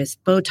gorgeous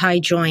bow tie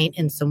joint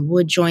and some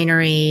wood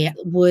joinery,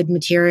 wood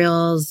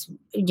materials,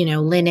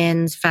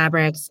 linens,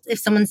 fabrics, if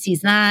someone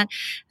sees that.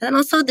 And then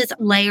also this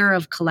layer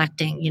of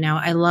collecting,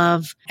 I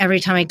love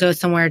every time I go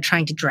somewhere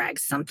trying to drag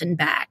something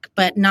back,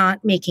 but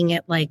not making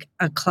it like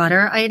a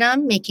clutter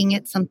item, making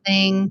it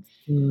something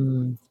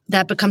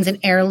that becomes an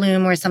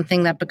heirloom or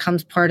something that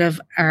becomes part of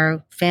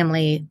our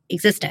family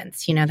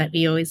existence, that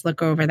we always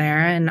look over there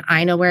and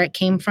I know where it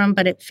came from,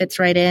 but it fits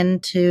right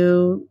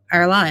into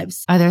our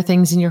lives. Are there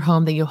things in your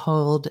home that you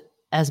hold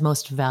as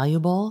most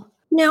valuable?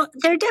 No,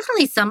 there are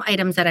definitely some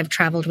items that I've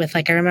traveled with.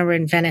 Like I remember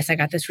in Venice, I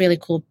got this really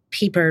cool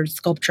paper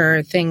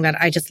sculpture thing that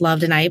I just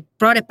loved. And I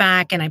brought it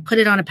back and I put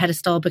it on a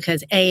pedestal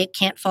because A, it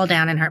can't fall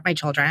down and hurt my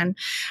children.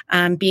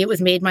 B, it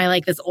was made by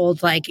like this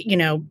old,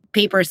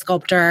 paper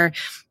sculptor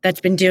that's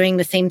been doing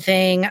the same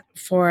thing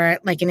for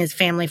like in his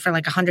family for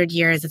like 100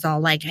 years. It's all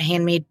like a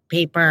handmade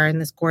paper and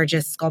this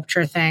gorgeous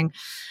sculpture thing.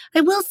 I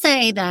will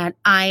say that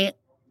I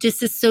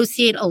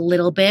disassociate a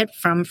little bit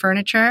from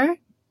furniture.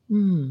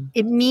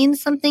 It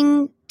means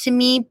something to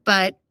me,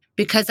 but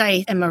because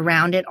I am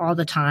around it all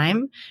the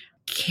time,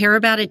 care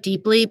about it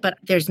deeply, but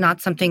there's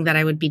not something that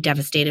I would be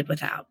devastated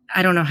without.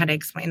 I don't know how to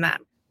explain that.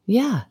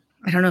 Yeah.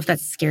 I don't know if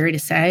that's scary to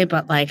say,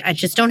 but I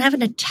just don't have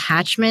an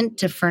attachment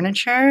to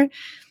furniture.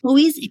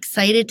 Always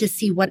excited to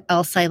see what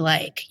else I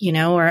like,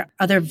 or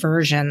other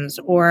versions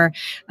or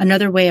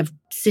another way of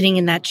sitting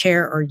in that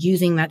chair or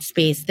using that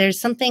space. There's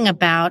something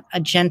about a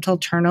gentle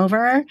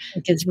turnover,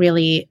 which is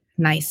really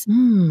nice.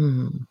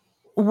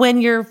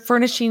 When you're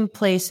furnishing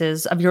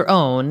places of your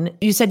own,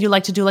 you said you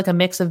like to do like a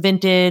mix of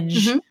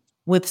vintage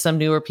with some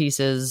newer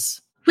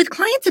pieces. With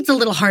clients, it's a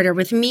little harder.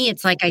 With me,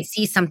 it's like I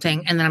see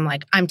something and then I'm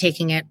like, I'm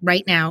taking it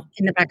right now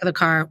in the back of the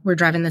car. We're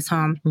driving this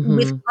home.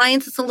 With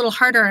clients, it's a little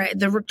harder.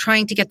 They're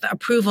trying to get the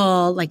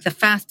approval, like the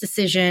fast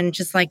decision,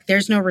 just like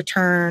there's no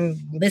return.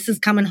 This is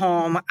coming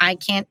home. I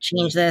can't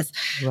change this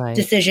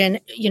decision.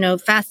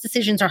 Fast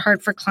decisions are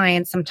hard for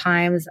clients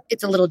sometimes.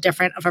 It's a little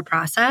different of a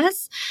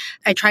process.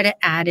 I try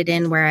to add it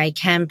in where I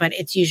can, but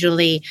it's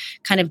usually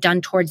kind of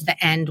done towards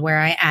the end where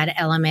I add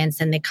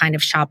elements and they kind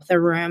of shop the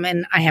room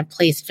and I have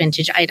placed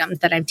vintage items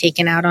that I've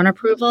taken out on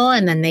approval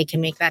and then they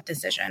can make that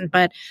decision.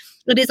 But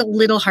it is a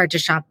little hard to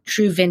shop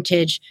true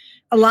vintage.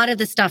 A lot of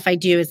the stuff I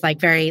do is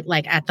very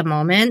at the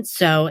moment.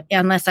 So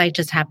unless I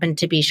just happen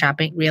to be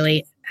shopping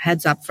really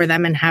heads up for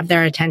them and have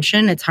their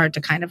attention, it's hard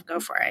to kind of go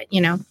for it,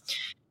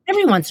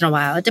 Every once in a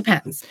while, it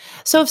depends.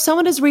 So if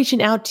someone is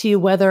reaching out to you,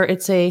 whether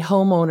it's a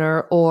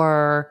homeowner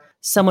or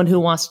someone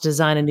who wants to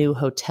design a new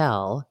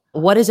hotel,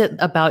 what is it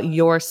about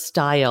your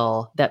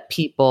style that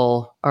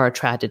people are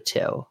attracted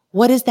to?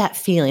 What is that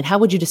feeling? How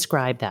would you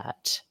describe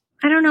that?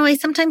 I don't know. I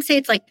sometimes say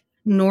it's like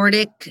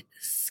Nordic,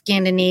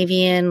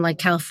 Scandinavian, like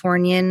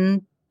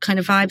Californian kind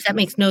of vibes. That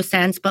makes no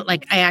sense, but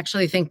like I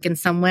actually think in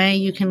some way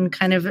you can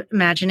kind of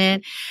imagine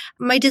it.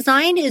 My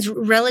design is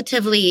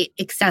relatively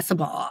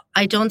accessible.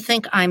 I don't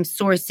think I'm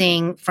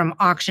sourcing from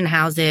auction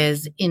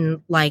houses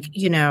in like,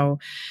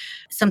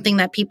 something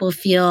that people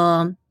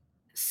feel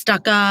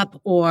stuck up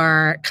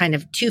or kind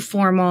of too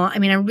formal. I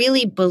mean, I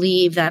really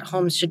believe that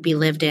homes should be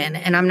lived in,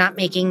 and I'm not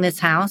making this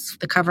house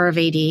the cover of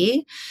AD.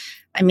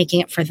 I'm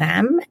making it for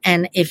them.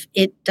 And if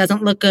it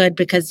doesn't look good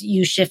because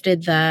you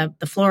shifted the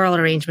floral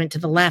arrangement to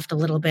the left a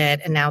little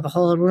bit and now the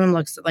whole room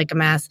looks like a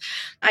mess,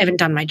 I haven't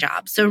done my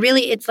job. So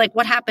really, it's like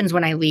what happens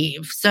when I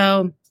leave.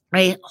 So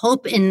I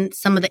hope in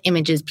some of the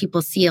images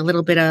people see a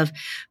little bit of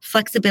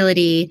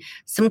flexibility,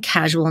 some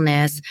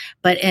casualness,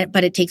 but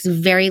it takes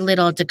very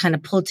little to kind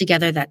of pull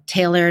together that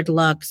tailored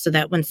look so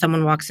that when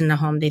someone walks in the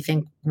home, they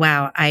think,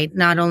 wow, I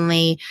not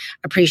only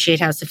appreciate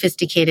how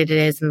sophisticated it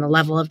is and the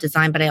level of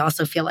design, but I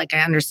also feel like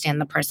I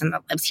understand the person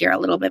that lives here a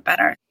little bit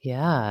better.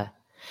 Yeah.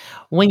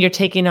 When you're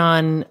taking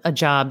on a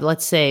job,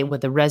 let's say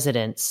with a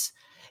residence,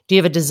 do you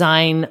have a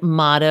design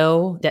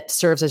motto that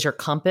serves as your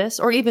compass,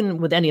 or even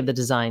with any of the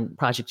design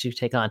projects you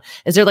take on?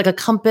 Is there like a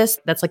compass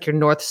that's like your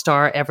North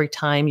Star every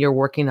time you're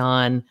working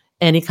on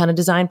any kind of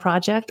design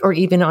project or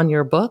even on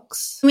your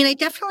books? I mean, I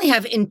definitely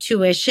have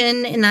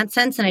intuition in that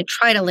sense, and I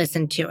try to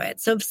listen to it.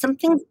 So if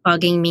something's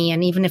bugging me,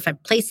 and even if I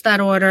place that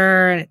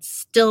order and it's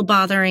still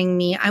bothering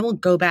me, I will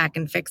go back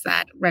and fix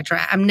that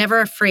I'm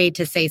never afraid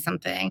to say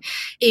something.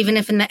 Even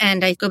if in the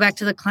end I go back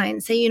to the client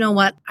and say, you know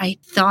what, I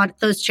thought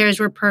those chairs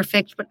were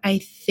perfect, but I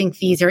think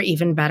these are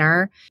even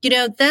better.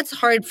 That's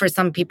hard for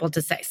some people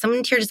to say. Some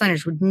interior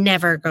designers would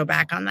never go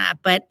back on that,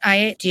 but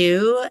I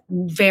do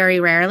very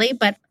rarely,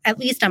 but at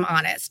least I'm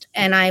honest.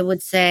 And I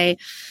would say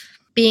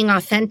being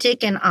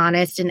authentic and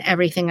honest in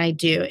everything I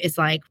do is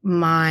like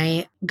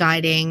my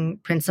guiding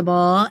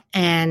principle.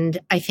 And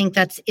I think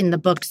that's in the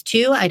books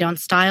too. I don't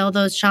style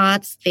those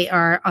shots. They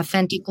are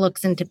authentic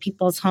looks into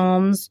people's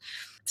homes.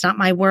 It's not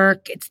my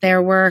work, it's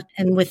their work.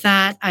 And with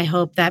that, I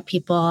hope that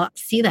people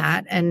see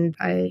that. And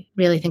I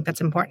really think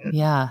that's important.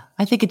 Yeah,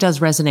 I think it does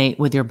resonate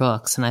with your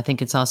books. And I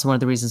think it's also one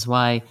of the reasons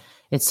why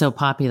it's so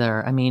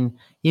popular. I mean,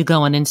 you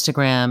go on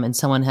Instagram and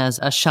someone has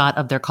a shot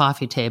of their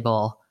coffee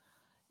table.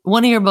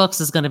 One of your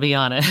books is going to be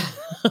on it.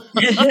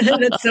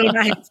 That's so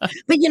nice.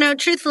 But,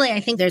 truthfully,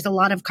 I think there's a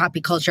lot of copy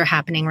culture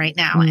happening right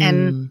now.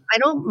 And I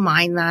don't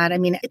mind that. I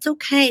mean, it's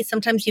okay.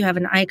 Sometimes you have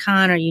an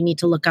icon or you need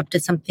to look up to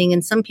something.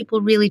 And some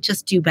people really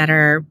just do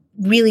better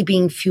really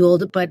being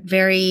fueled, but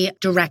very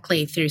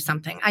directly through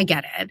something. I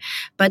get it.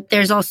 But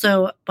there's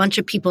also a bunch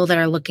of people that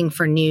are looking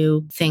for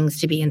new things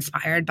to be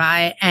inspired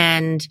by.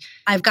 And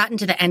I've gotten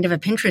to the end of a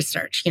Pinterest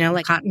search,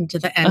 gotten to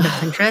the end of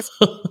Pinterest.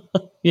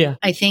 Yeah.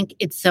 I think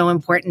it's so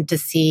important to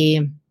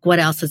see what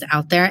else is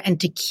out there and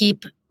to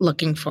keep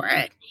looking for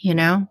it,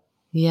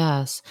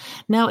 Yes.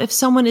 Now, if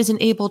someone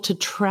isn't able to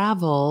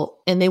travel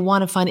and they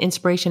want to find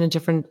inspiration in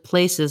different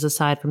places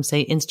aside from,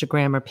 say,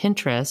 Instagram or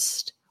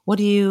Pinterest, what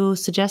do you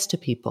suggest to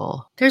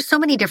people? There's so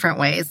many different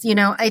ways.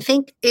 I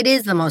think it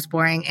is the most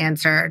boring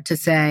answer to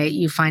say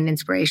you find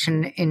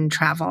inspiration in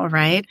travel,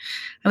 right?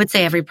 I would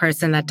say every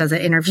person that does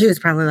an interview is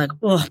probably like,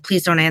 oh,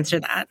 please don't answer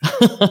that.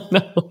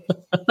 No.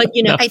 But,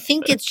 no. I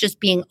think it's just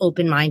being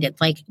open-minded.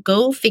 Like,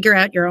 go figure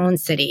out your own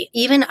city.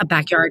 Even a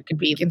backyard could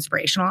be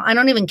inspirational. I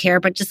don't even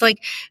care, but just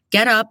like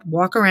get up,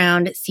 walk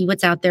around, see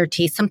what's out there,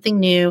 taste something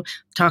new,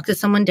 talk to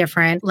someone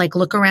different, like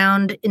look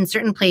around in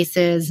certain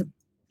places,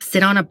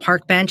 sit on a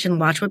park bench and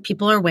watch what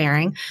people are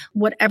wearing.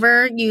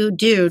 Whatever you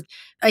do,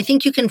 I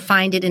think you can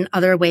find it in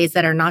other ways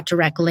that are not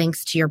direct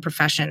links to your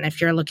profession. If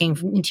you're looking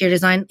for interior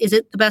design, is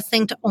it the best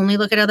thing to only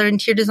look at other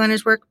interior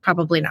designers' work?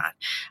 Probably not.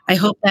 I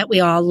hope that we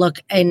all look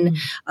in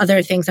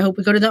other things. I hope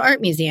we go to the art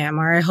museum,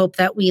 or I hope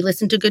that we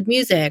listen to good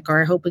music,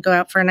 or I hope we go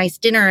out for a nice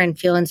dinner and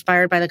feel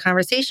inspired by the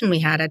conversation we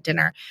had at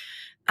dinner.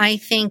 I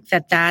think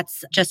that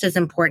that's just as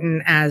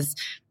important as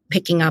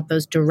picking up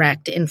those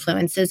direct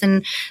influences.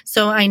 And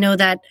so I know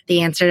that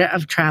the answer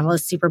of travel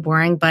is super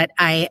boring, but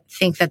I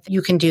think that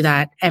you can do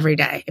that every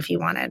day if you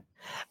wanted.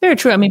 Very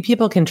true. I mean,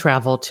 people can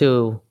travel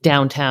to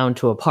downtown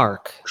to a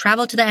park.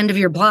 Travel to the end of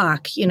your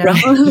block,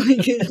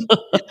 Right.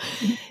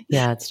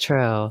 Yeah, it's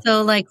true.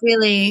 So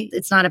really,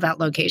 it's not about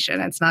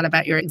location. It's not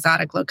about your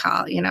exotic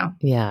locale,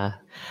 Yeah.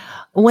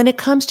 When it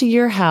comes to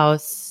your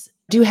house,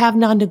 do you have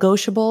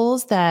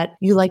non-negotiables that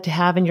you like to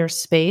have in your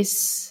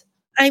space?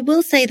 I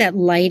will say that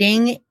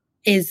lighting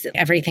is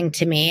everything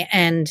to me.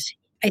 And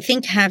I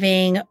think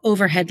having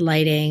overhead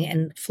lighting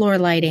and floor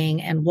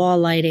lighting and wall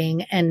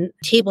lighting and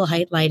table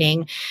height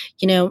lighting,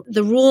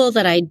 the rule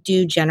that I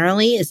do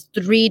generally is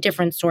 3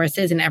 different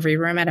sources in every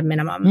room at a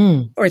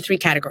minimum, or 3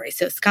 categories.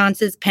 So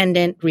sconces,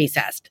 pendant,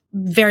 recessed,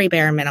 very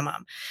bare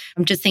minimum.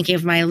 I'm just thinking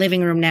of my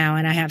living room now,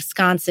 and I have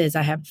sconces,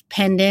 I have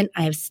pendant,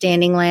 I have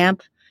standing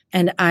lamp,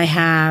 and I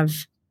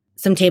have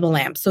some table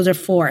lamps. Those are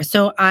 4.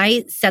 So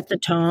I set the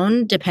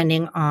tone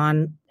depending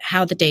on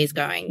how the day's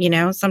going.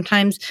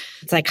 Sometimes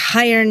it's like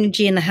higher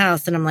energy in the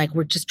house, and I'm like,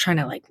 we're just trying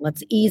to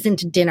let's ease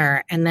into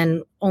dinner. And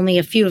then only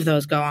a few of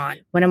those go on.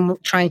 When I'm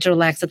trying to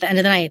relax at the end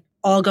of the night,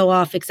 all go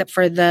off except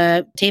for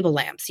the table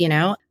lamps, you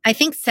know? I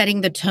think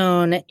setting the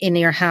tone in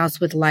your house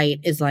with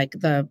light is like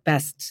the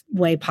best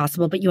way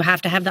possible, but you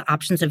have to have the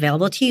options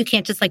available to you. You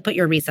can't just like put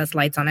your recess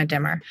lights on a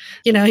dimmer.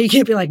 You know, you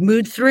can't be like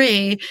mood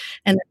 3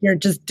 and you're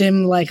just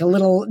dim like a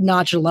little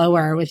notch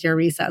lower with your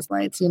recess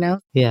lights, you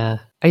know? Yeah.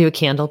 Are you a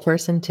candle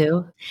person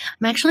too?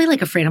 I'm actually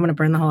like afraid I'm going to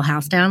burn the whole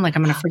house down. Like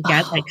I'm going to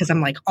forget, like, cause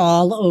I'm like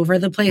all over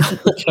the place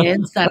with the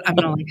kids that I'm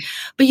going to like,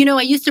 but you know,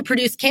 I used to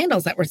produce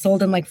candles that were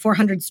sold in like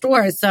 400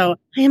 stores. So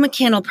I am a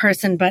candle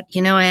person, but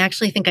you know, I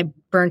actually think I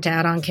burnt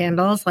out on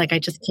candles. Like I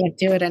just can't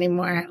do it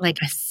anymore. Like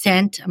a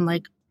scent, I'm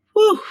like,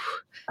 whew.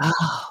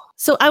 Oh.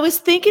 So I was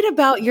thinking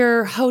about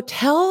your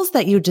hotels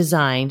that you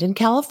designed in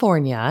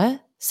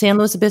California. San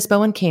Luis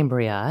Obispo and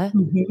Cambria.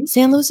 Mm-hmm.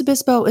 San Luis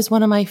Obispo is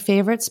one of my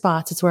favorite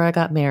spots. It's where I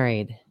got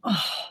married.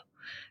 Oh,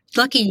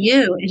 lucky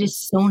you. It is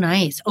so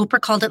nice.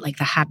 Oprah called it like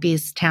the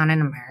happiest town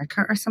in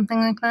America or something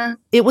like that.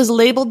 It was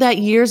labeled that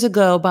years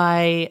ago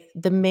by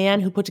the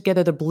man who put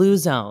together the Blue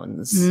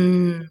Zones.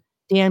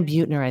 Dan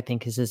Buettner, I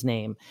think is his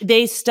name.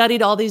 They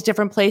studied all these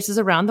different places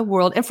around the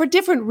world. And for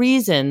different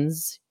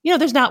reasons, you know,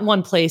 there's not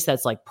one place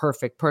that's like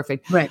perfect.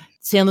 Right.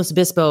 San Luis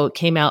Obispo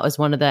came out as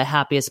one of the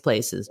happiest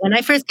places. When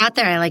I first got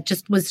there, I like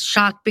just was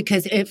shocked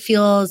because it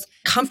feels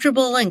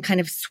comfortable and kind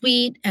of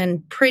sweet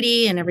and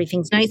pretty and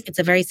everything's nice. It's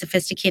a very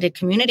sophisticated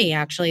community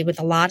actually with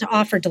a lot to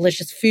offer,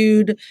 delicious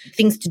food,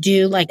 things to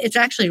do. Like it's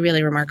actually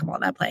really remarkable,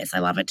 that place. I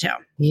love it too.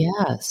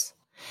 Yes.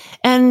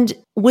 And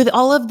with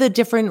all of the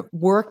different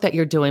work that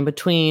you're doing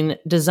between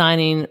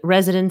designing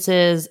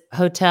residences,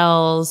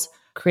 hotels,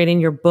 creating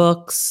your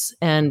books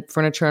and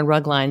furniture and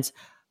rug lines,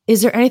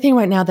 is there anything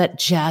right now that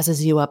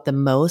jazzes you up the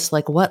most?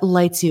 Like what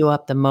lights you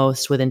up the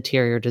most with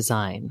interior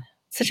design?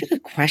 Such a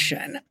good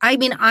question. I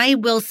mean, I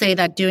will say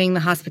that doing the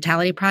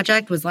hospitality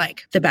project was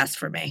like the best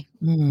for me.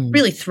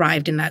 Really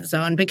thrived in that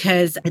zone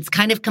because it's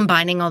kind of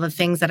combining all the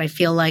things that I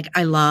feel like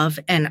I love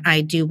and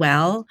I do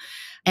well,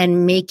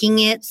 and making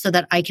it so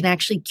that I can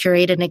actually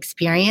curate an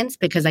experience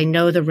because I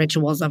know the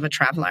rituals of a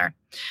traveler.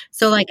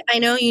 So like, I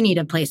know you need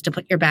a place to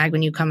put your bag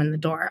when you come in the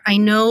door. I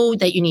know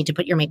that you need to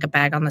put your makeup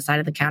bag on the side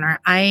of the counter.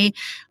 I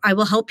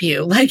will help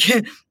you. Like,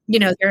 you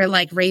know, your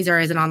like razor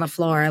isn't on the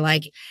floor.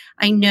 Like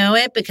I know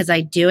it because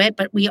I do it,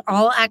 but we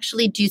all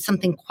actually do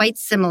something quite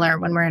similar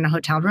when we're in a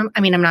hotel room.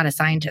 I mean, I'm not a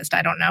scientist.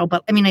 I don't know,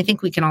 but I mean, I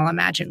think we can all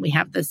imagine we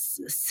have this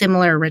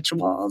similar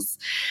rituals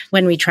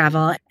when we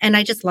travel. And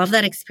I just love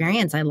that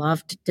experience. I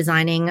loved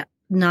designing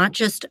not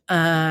just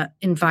a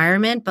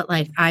environment, but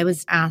like I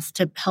was asked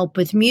to help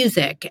with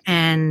music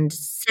and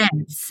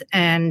scents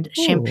and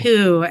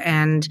shampoo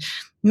and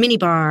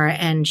minibar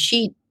and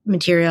sheet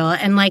material.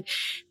 And like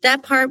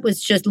that part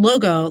was just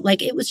logo.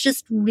 Like it was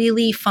just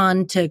really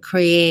fun to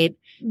create,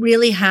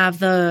 really have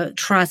the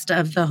trust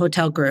of the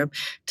hotel group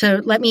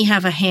to let me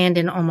have a hand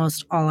in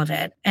almost all of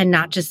it and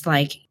not just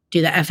like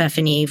do the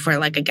FF&E for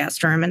like a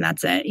guest room and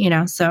that's it, you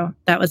know? So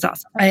that was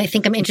awesome. I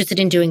think I'm interested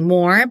in doing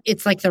more.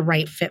 It's like the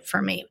right fit for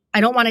me.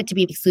 I don't want it to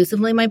be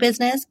exclusively my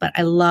business, but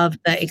I love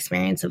the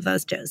experience of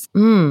those two.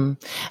 And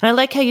I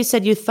like how you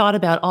said you thought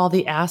about all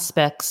the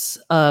aspects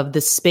of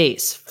the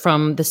space,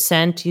 from the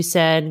scent, you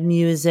said,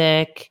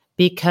 music,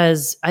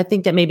 because I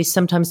think that maybe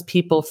sometimes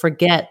people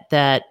forget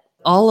that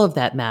all of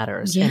that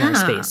matters in our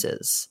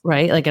spaces,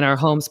 right? Like in our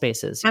home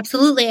spaces.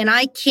 Absolutely. And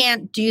I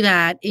can't do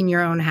that in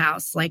your own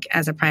house, like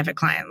as a private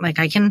client. Like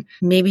I can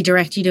maybe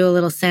direct you to a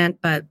little scent,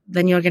 but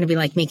then you're going to be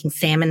like making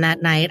salmon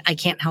that night. I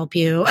can't help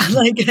you.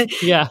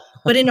 Like, yeah.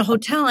 But in a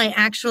hotel, I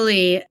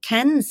actually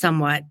can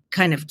somewhat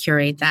kind of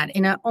curate that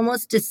in an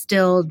almost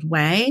distilled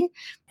way.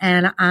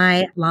 And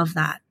I love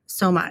that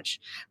so much.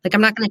 Like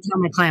I'm not going to tell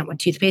my client what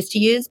toothpaste to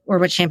use or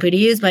what shampoo to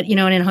use, but you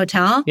know, in a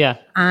hotel,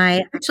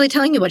 I actually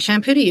telling you what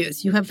shampoo to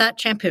use. You have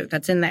that shampoo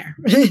that's in there.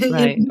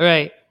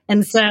 Right.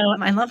 And so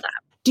I love that.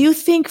 Do you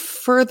think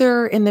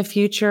further in the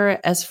future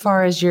as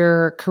far as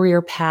your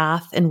career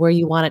path and where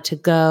you want it to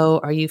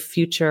go? Are you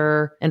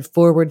future and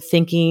forward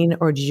thinking,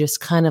 or do you just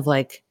kind of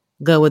like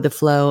go with the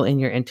flow in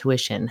your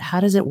intuition?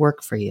 How does it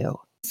work for you?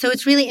 So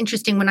it's really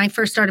interesting. When I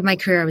first started my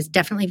career, I was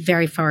definitely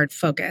very forward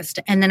focused.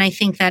 And then I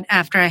think that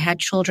after I had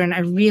children,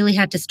 I really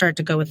had to start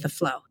to go with the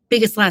flow.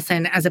 Biggest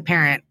lesson as a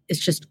parent is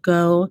just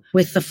go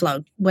with the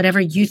flow. Whatever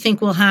you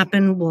think will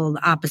happen,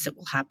 the opposite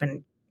will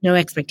happen. No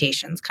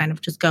expectations, kind of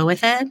just go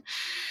with it.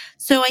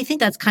 So I think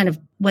that's kind of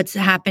what's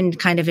happened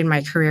kind of in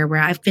my career, where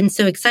I've been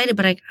so excited,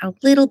 but a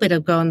little bit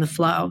of go in the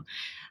flow.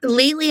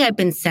 Lately, I've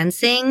been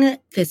sensing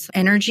this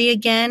energy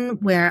again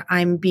where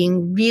I'm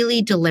being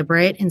really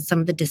deliberate in some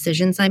of the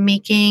decisions I'm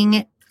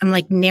making. I'm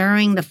like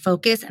narrowing the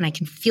focus and I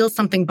can feel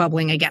something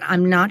bubbling again.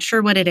 I'm not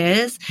sure what it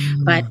is,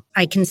 but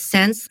I can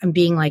sense I'm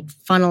being like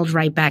funneled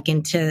right back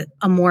into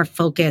a more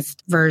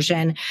focused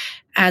version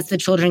as the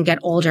children get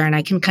older, and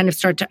I can kind of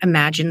start to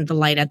imagine the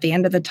light at the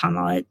end of the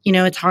tunnel.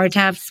 It's hard to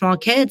have small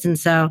kids. And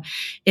so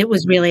it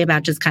was really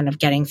about just kind of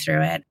getting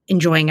through it,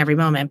 enjoying every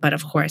moment. But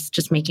of course,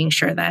 just making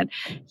sure that,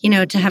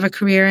 to have a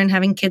career and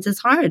having kids is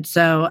hard.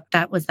 So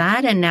that was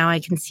that. And now I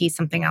can see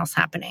something else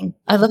happening.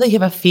 I love that you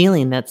have a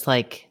feeling that's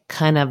like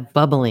kind of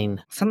bubbling.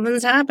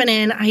 Something's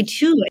happening. I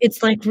do.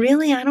 It's like,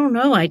 really, I don't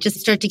know. I just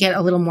start to get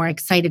a little more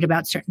excited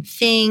about certain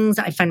things.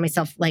 I find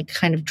myself like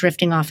kind of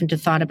drifting off into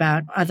thought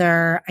about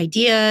other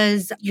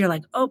ideas. You're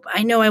like, oh,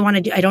 I know I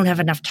don't have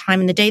enough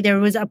time in the day. There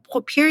was a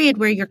period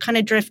where you're kind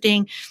of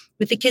drifting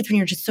with the kids when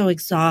you're just so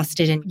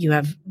exhausted and you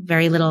have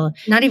very little,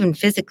 not even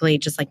physically,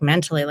 just like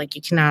mentally, like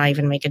you cannot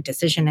even make a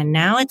decision. And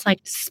now it's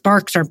like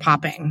sparks are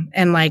popping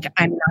and like,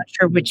 I'm not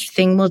sure which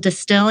thing will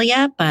distill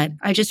yet, but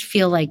I just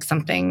feel like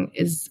something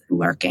is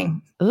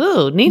lurking.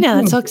 Ooh, Nina,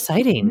 that's so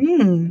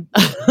exciting.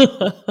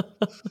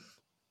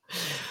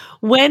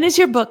 When is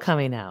your book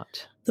coming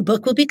out? The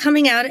book will be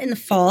coming out in the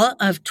fall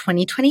of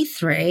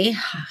 2023.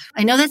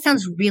 I know that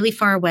sounds really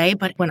far away,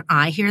 but when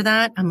I hear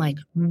that, I'm like,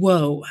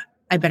 whoa.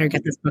 I better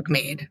get this book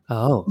made.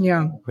 Oh,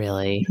 yeah.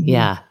 Really?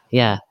 Mm-hmm.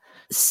 Yeah.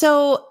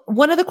 So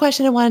one other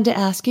question I wanted to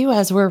ask you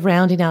as we're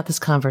rounding out this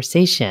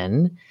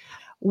conversation,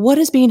 what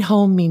does being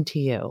home mean to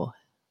you?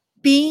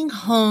 Being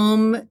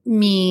home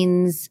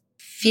means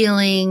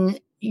feeling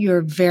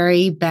your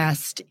very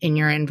best in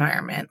your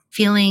environment,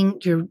 feeling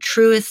your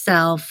truest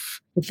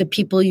self with the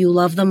people you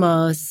love the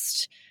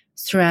most,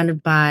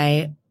 surrounded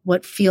by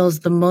what feels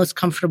the most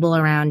comfortable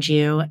around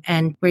you,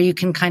 and where you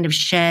can kind of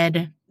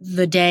shed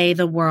the day,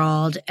 the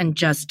world, and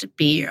just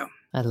be you.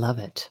 I love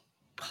it.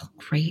 Oh,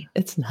 great.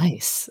 It's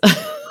nice.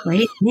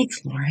 Great.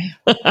 Thanks, Lori.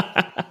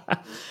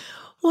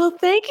 Well,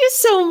 thank you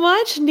so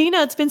much,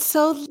 Nina. It's been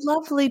so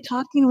lovely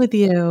talking with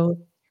you.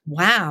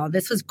 Wow,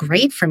 this was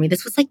great for me.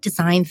 This was like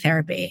design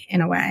therapy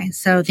in a way.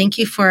 So thank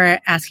you for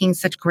asking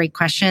such great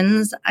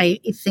questions. I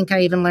think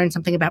I even learned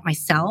something about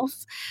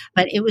myself,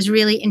 but it was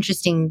really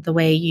interesting the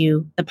way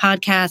the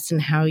podcast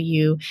and how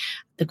the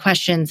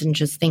questions, and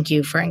just thank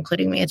you for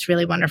including me. It's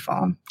really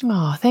wonderful.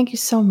 Oh, thank you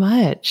so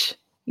much.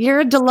 You're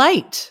a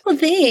delight. Well,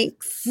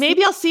 thanks.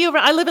 Maybe I'll see you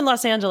around. I live in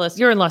Los Angeles.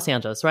 You're in Los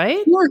Angeles, right?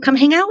 Yeah, come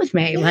hang out with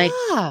me. Yeah. Like,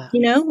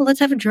 let's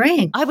have a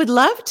drink. I would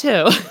love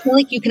to. I feel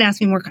like you can ask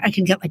me more. I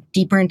can get like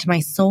deeper into my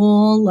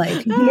soul.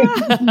 Like,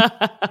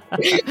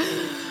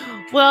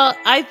 Well,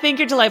 I think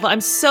you're delightful.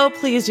 I'm so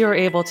pleased you were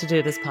able to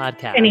do this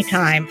podcast.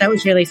 Anytime. That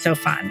was really so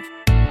fun.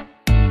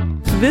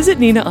 Visit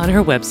Nina on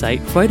her website,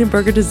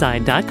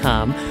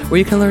 freudenbergerdesign.com, where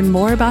you can learn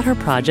more about her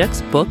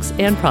projects, books,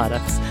 and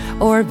products,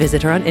 or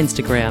visit her on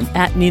Instagram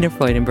at Nina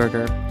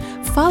Freudenberger.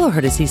 Follow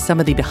her to see some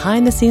of the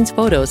behind-the-scenes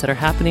photos that are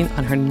happening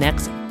on her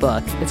next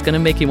book. It's going to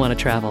make you want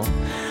to travel.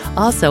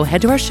 Also,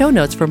 head to our show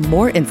notes for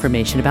more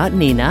information about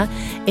Nina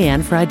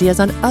and for ideas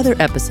on other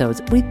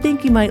episodes we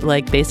think you might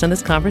like based on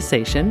this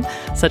conversation,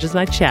 such as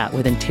my chat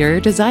with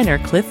interior designer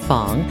Cliff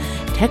Fong,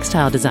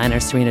 textile designer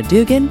Serena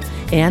Dugan,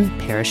 and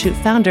parachute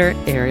founder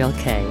Ariel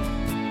Kay.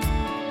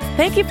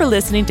 Thank you for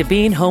listening to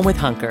Being Home with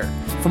Hunker.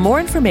 For more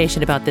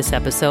information about this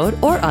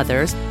episode or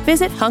others,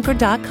 visit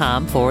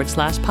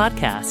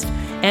hunker.com/podcast.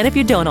 And if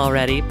you don't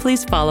already,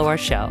 please follow our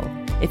show.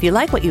 If you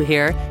like what you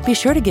hear, be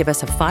sure to give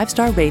us a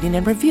 5-star rating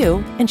and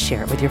review and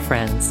share it with your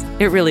friends.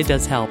 It really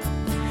does help.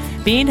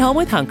 Being Home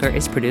with Hunker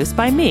is produced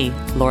by me,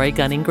 Lori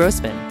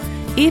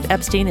Gunning-Grossman. Eve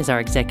Epstein is our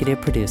executive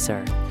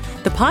producer.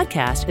 The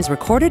podcast is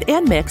recorded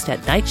and mixed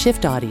at Night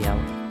Shift Audio.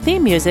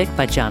 Theme music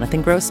by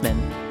Jonathan Grossman.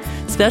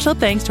 Special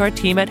thanks to our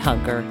team at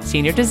Hunker,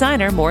 Senior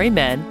Designer Maury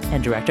Men,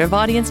 and Director of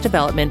Audience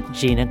Development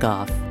Gina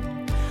Goff.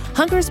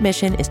 Hunker's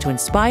mission is to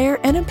inspire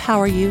and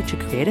empower you to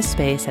create a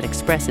space that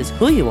expresses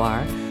who you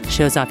are,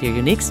 shows off your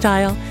unique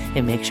style,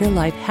 and makes your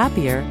life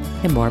happier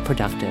and more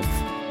productive.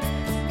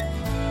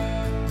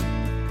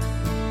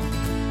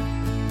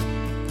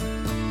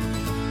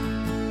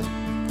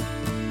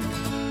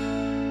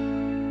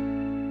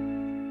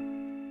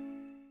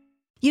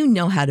 You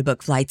know how to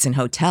book flights and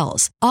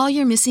hotels. All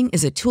you're missing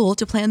is a tool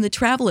to plan the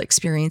travel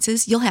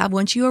experiences you'll have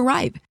once you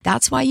arrive.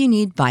 That's why you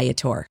need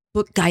Viator.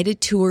 Book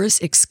guided tours,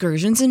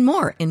 excursions, and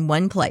more in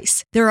one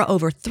place. There are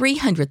over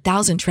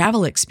 300,000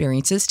 travel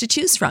experiences to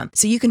choose from,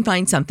 so you can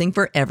find something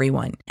for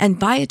everyone. And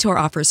Viator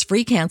offers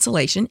free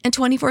cancellation and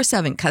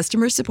 24/7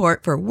 customer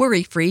support for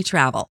worry-free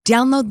travel.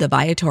 Download the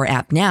Viator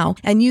app now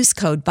and use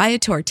code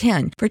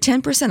Viator10 for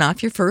 10%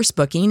 off your first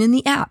booking in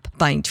the app.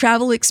 Find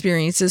travel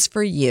experiences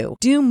for you.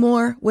 Do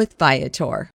more with Viator.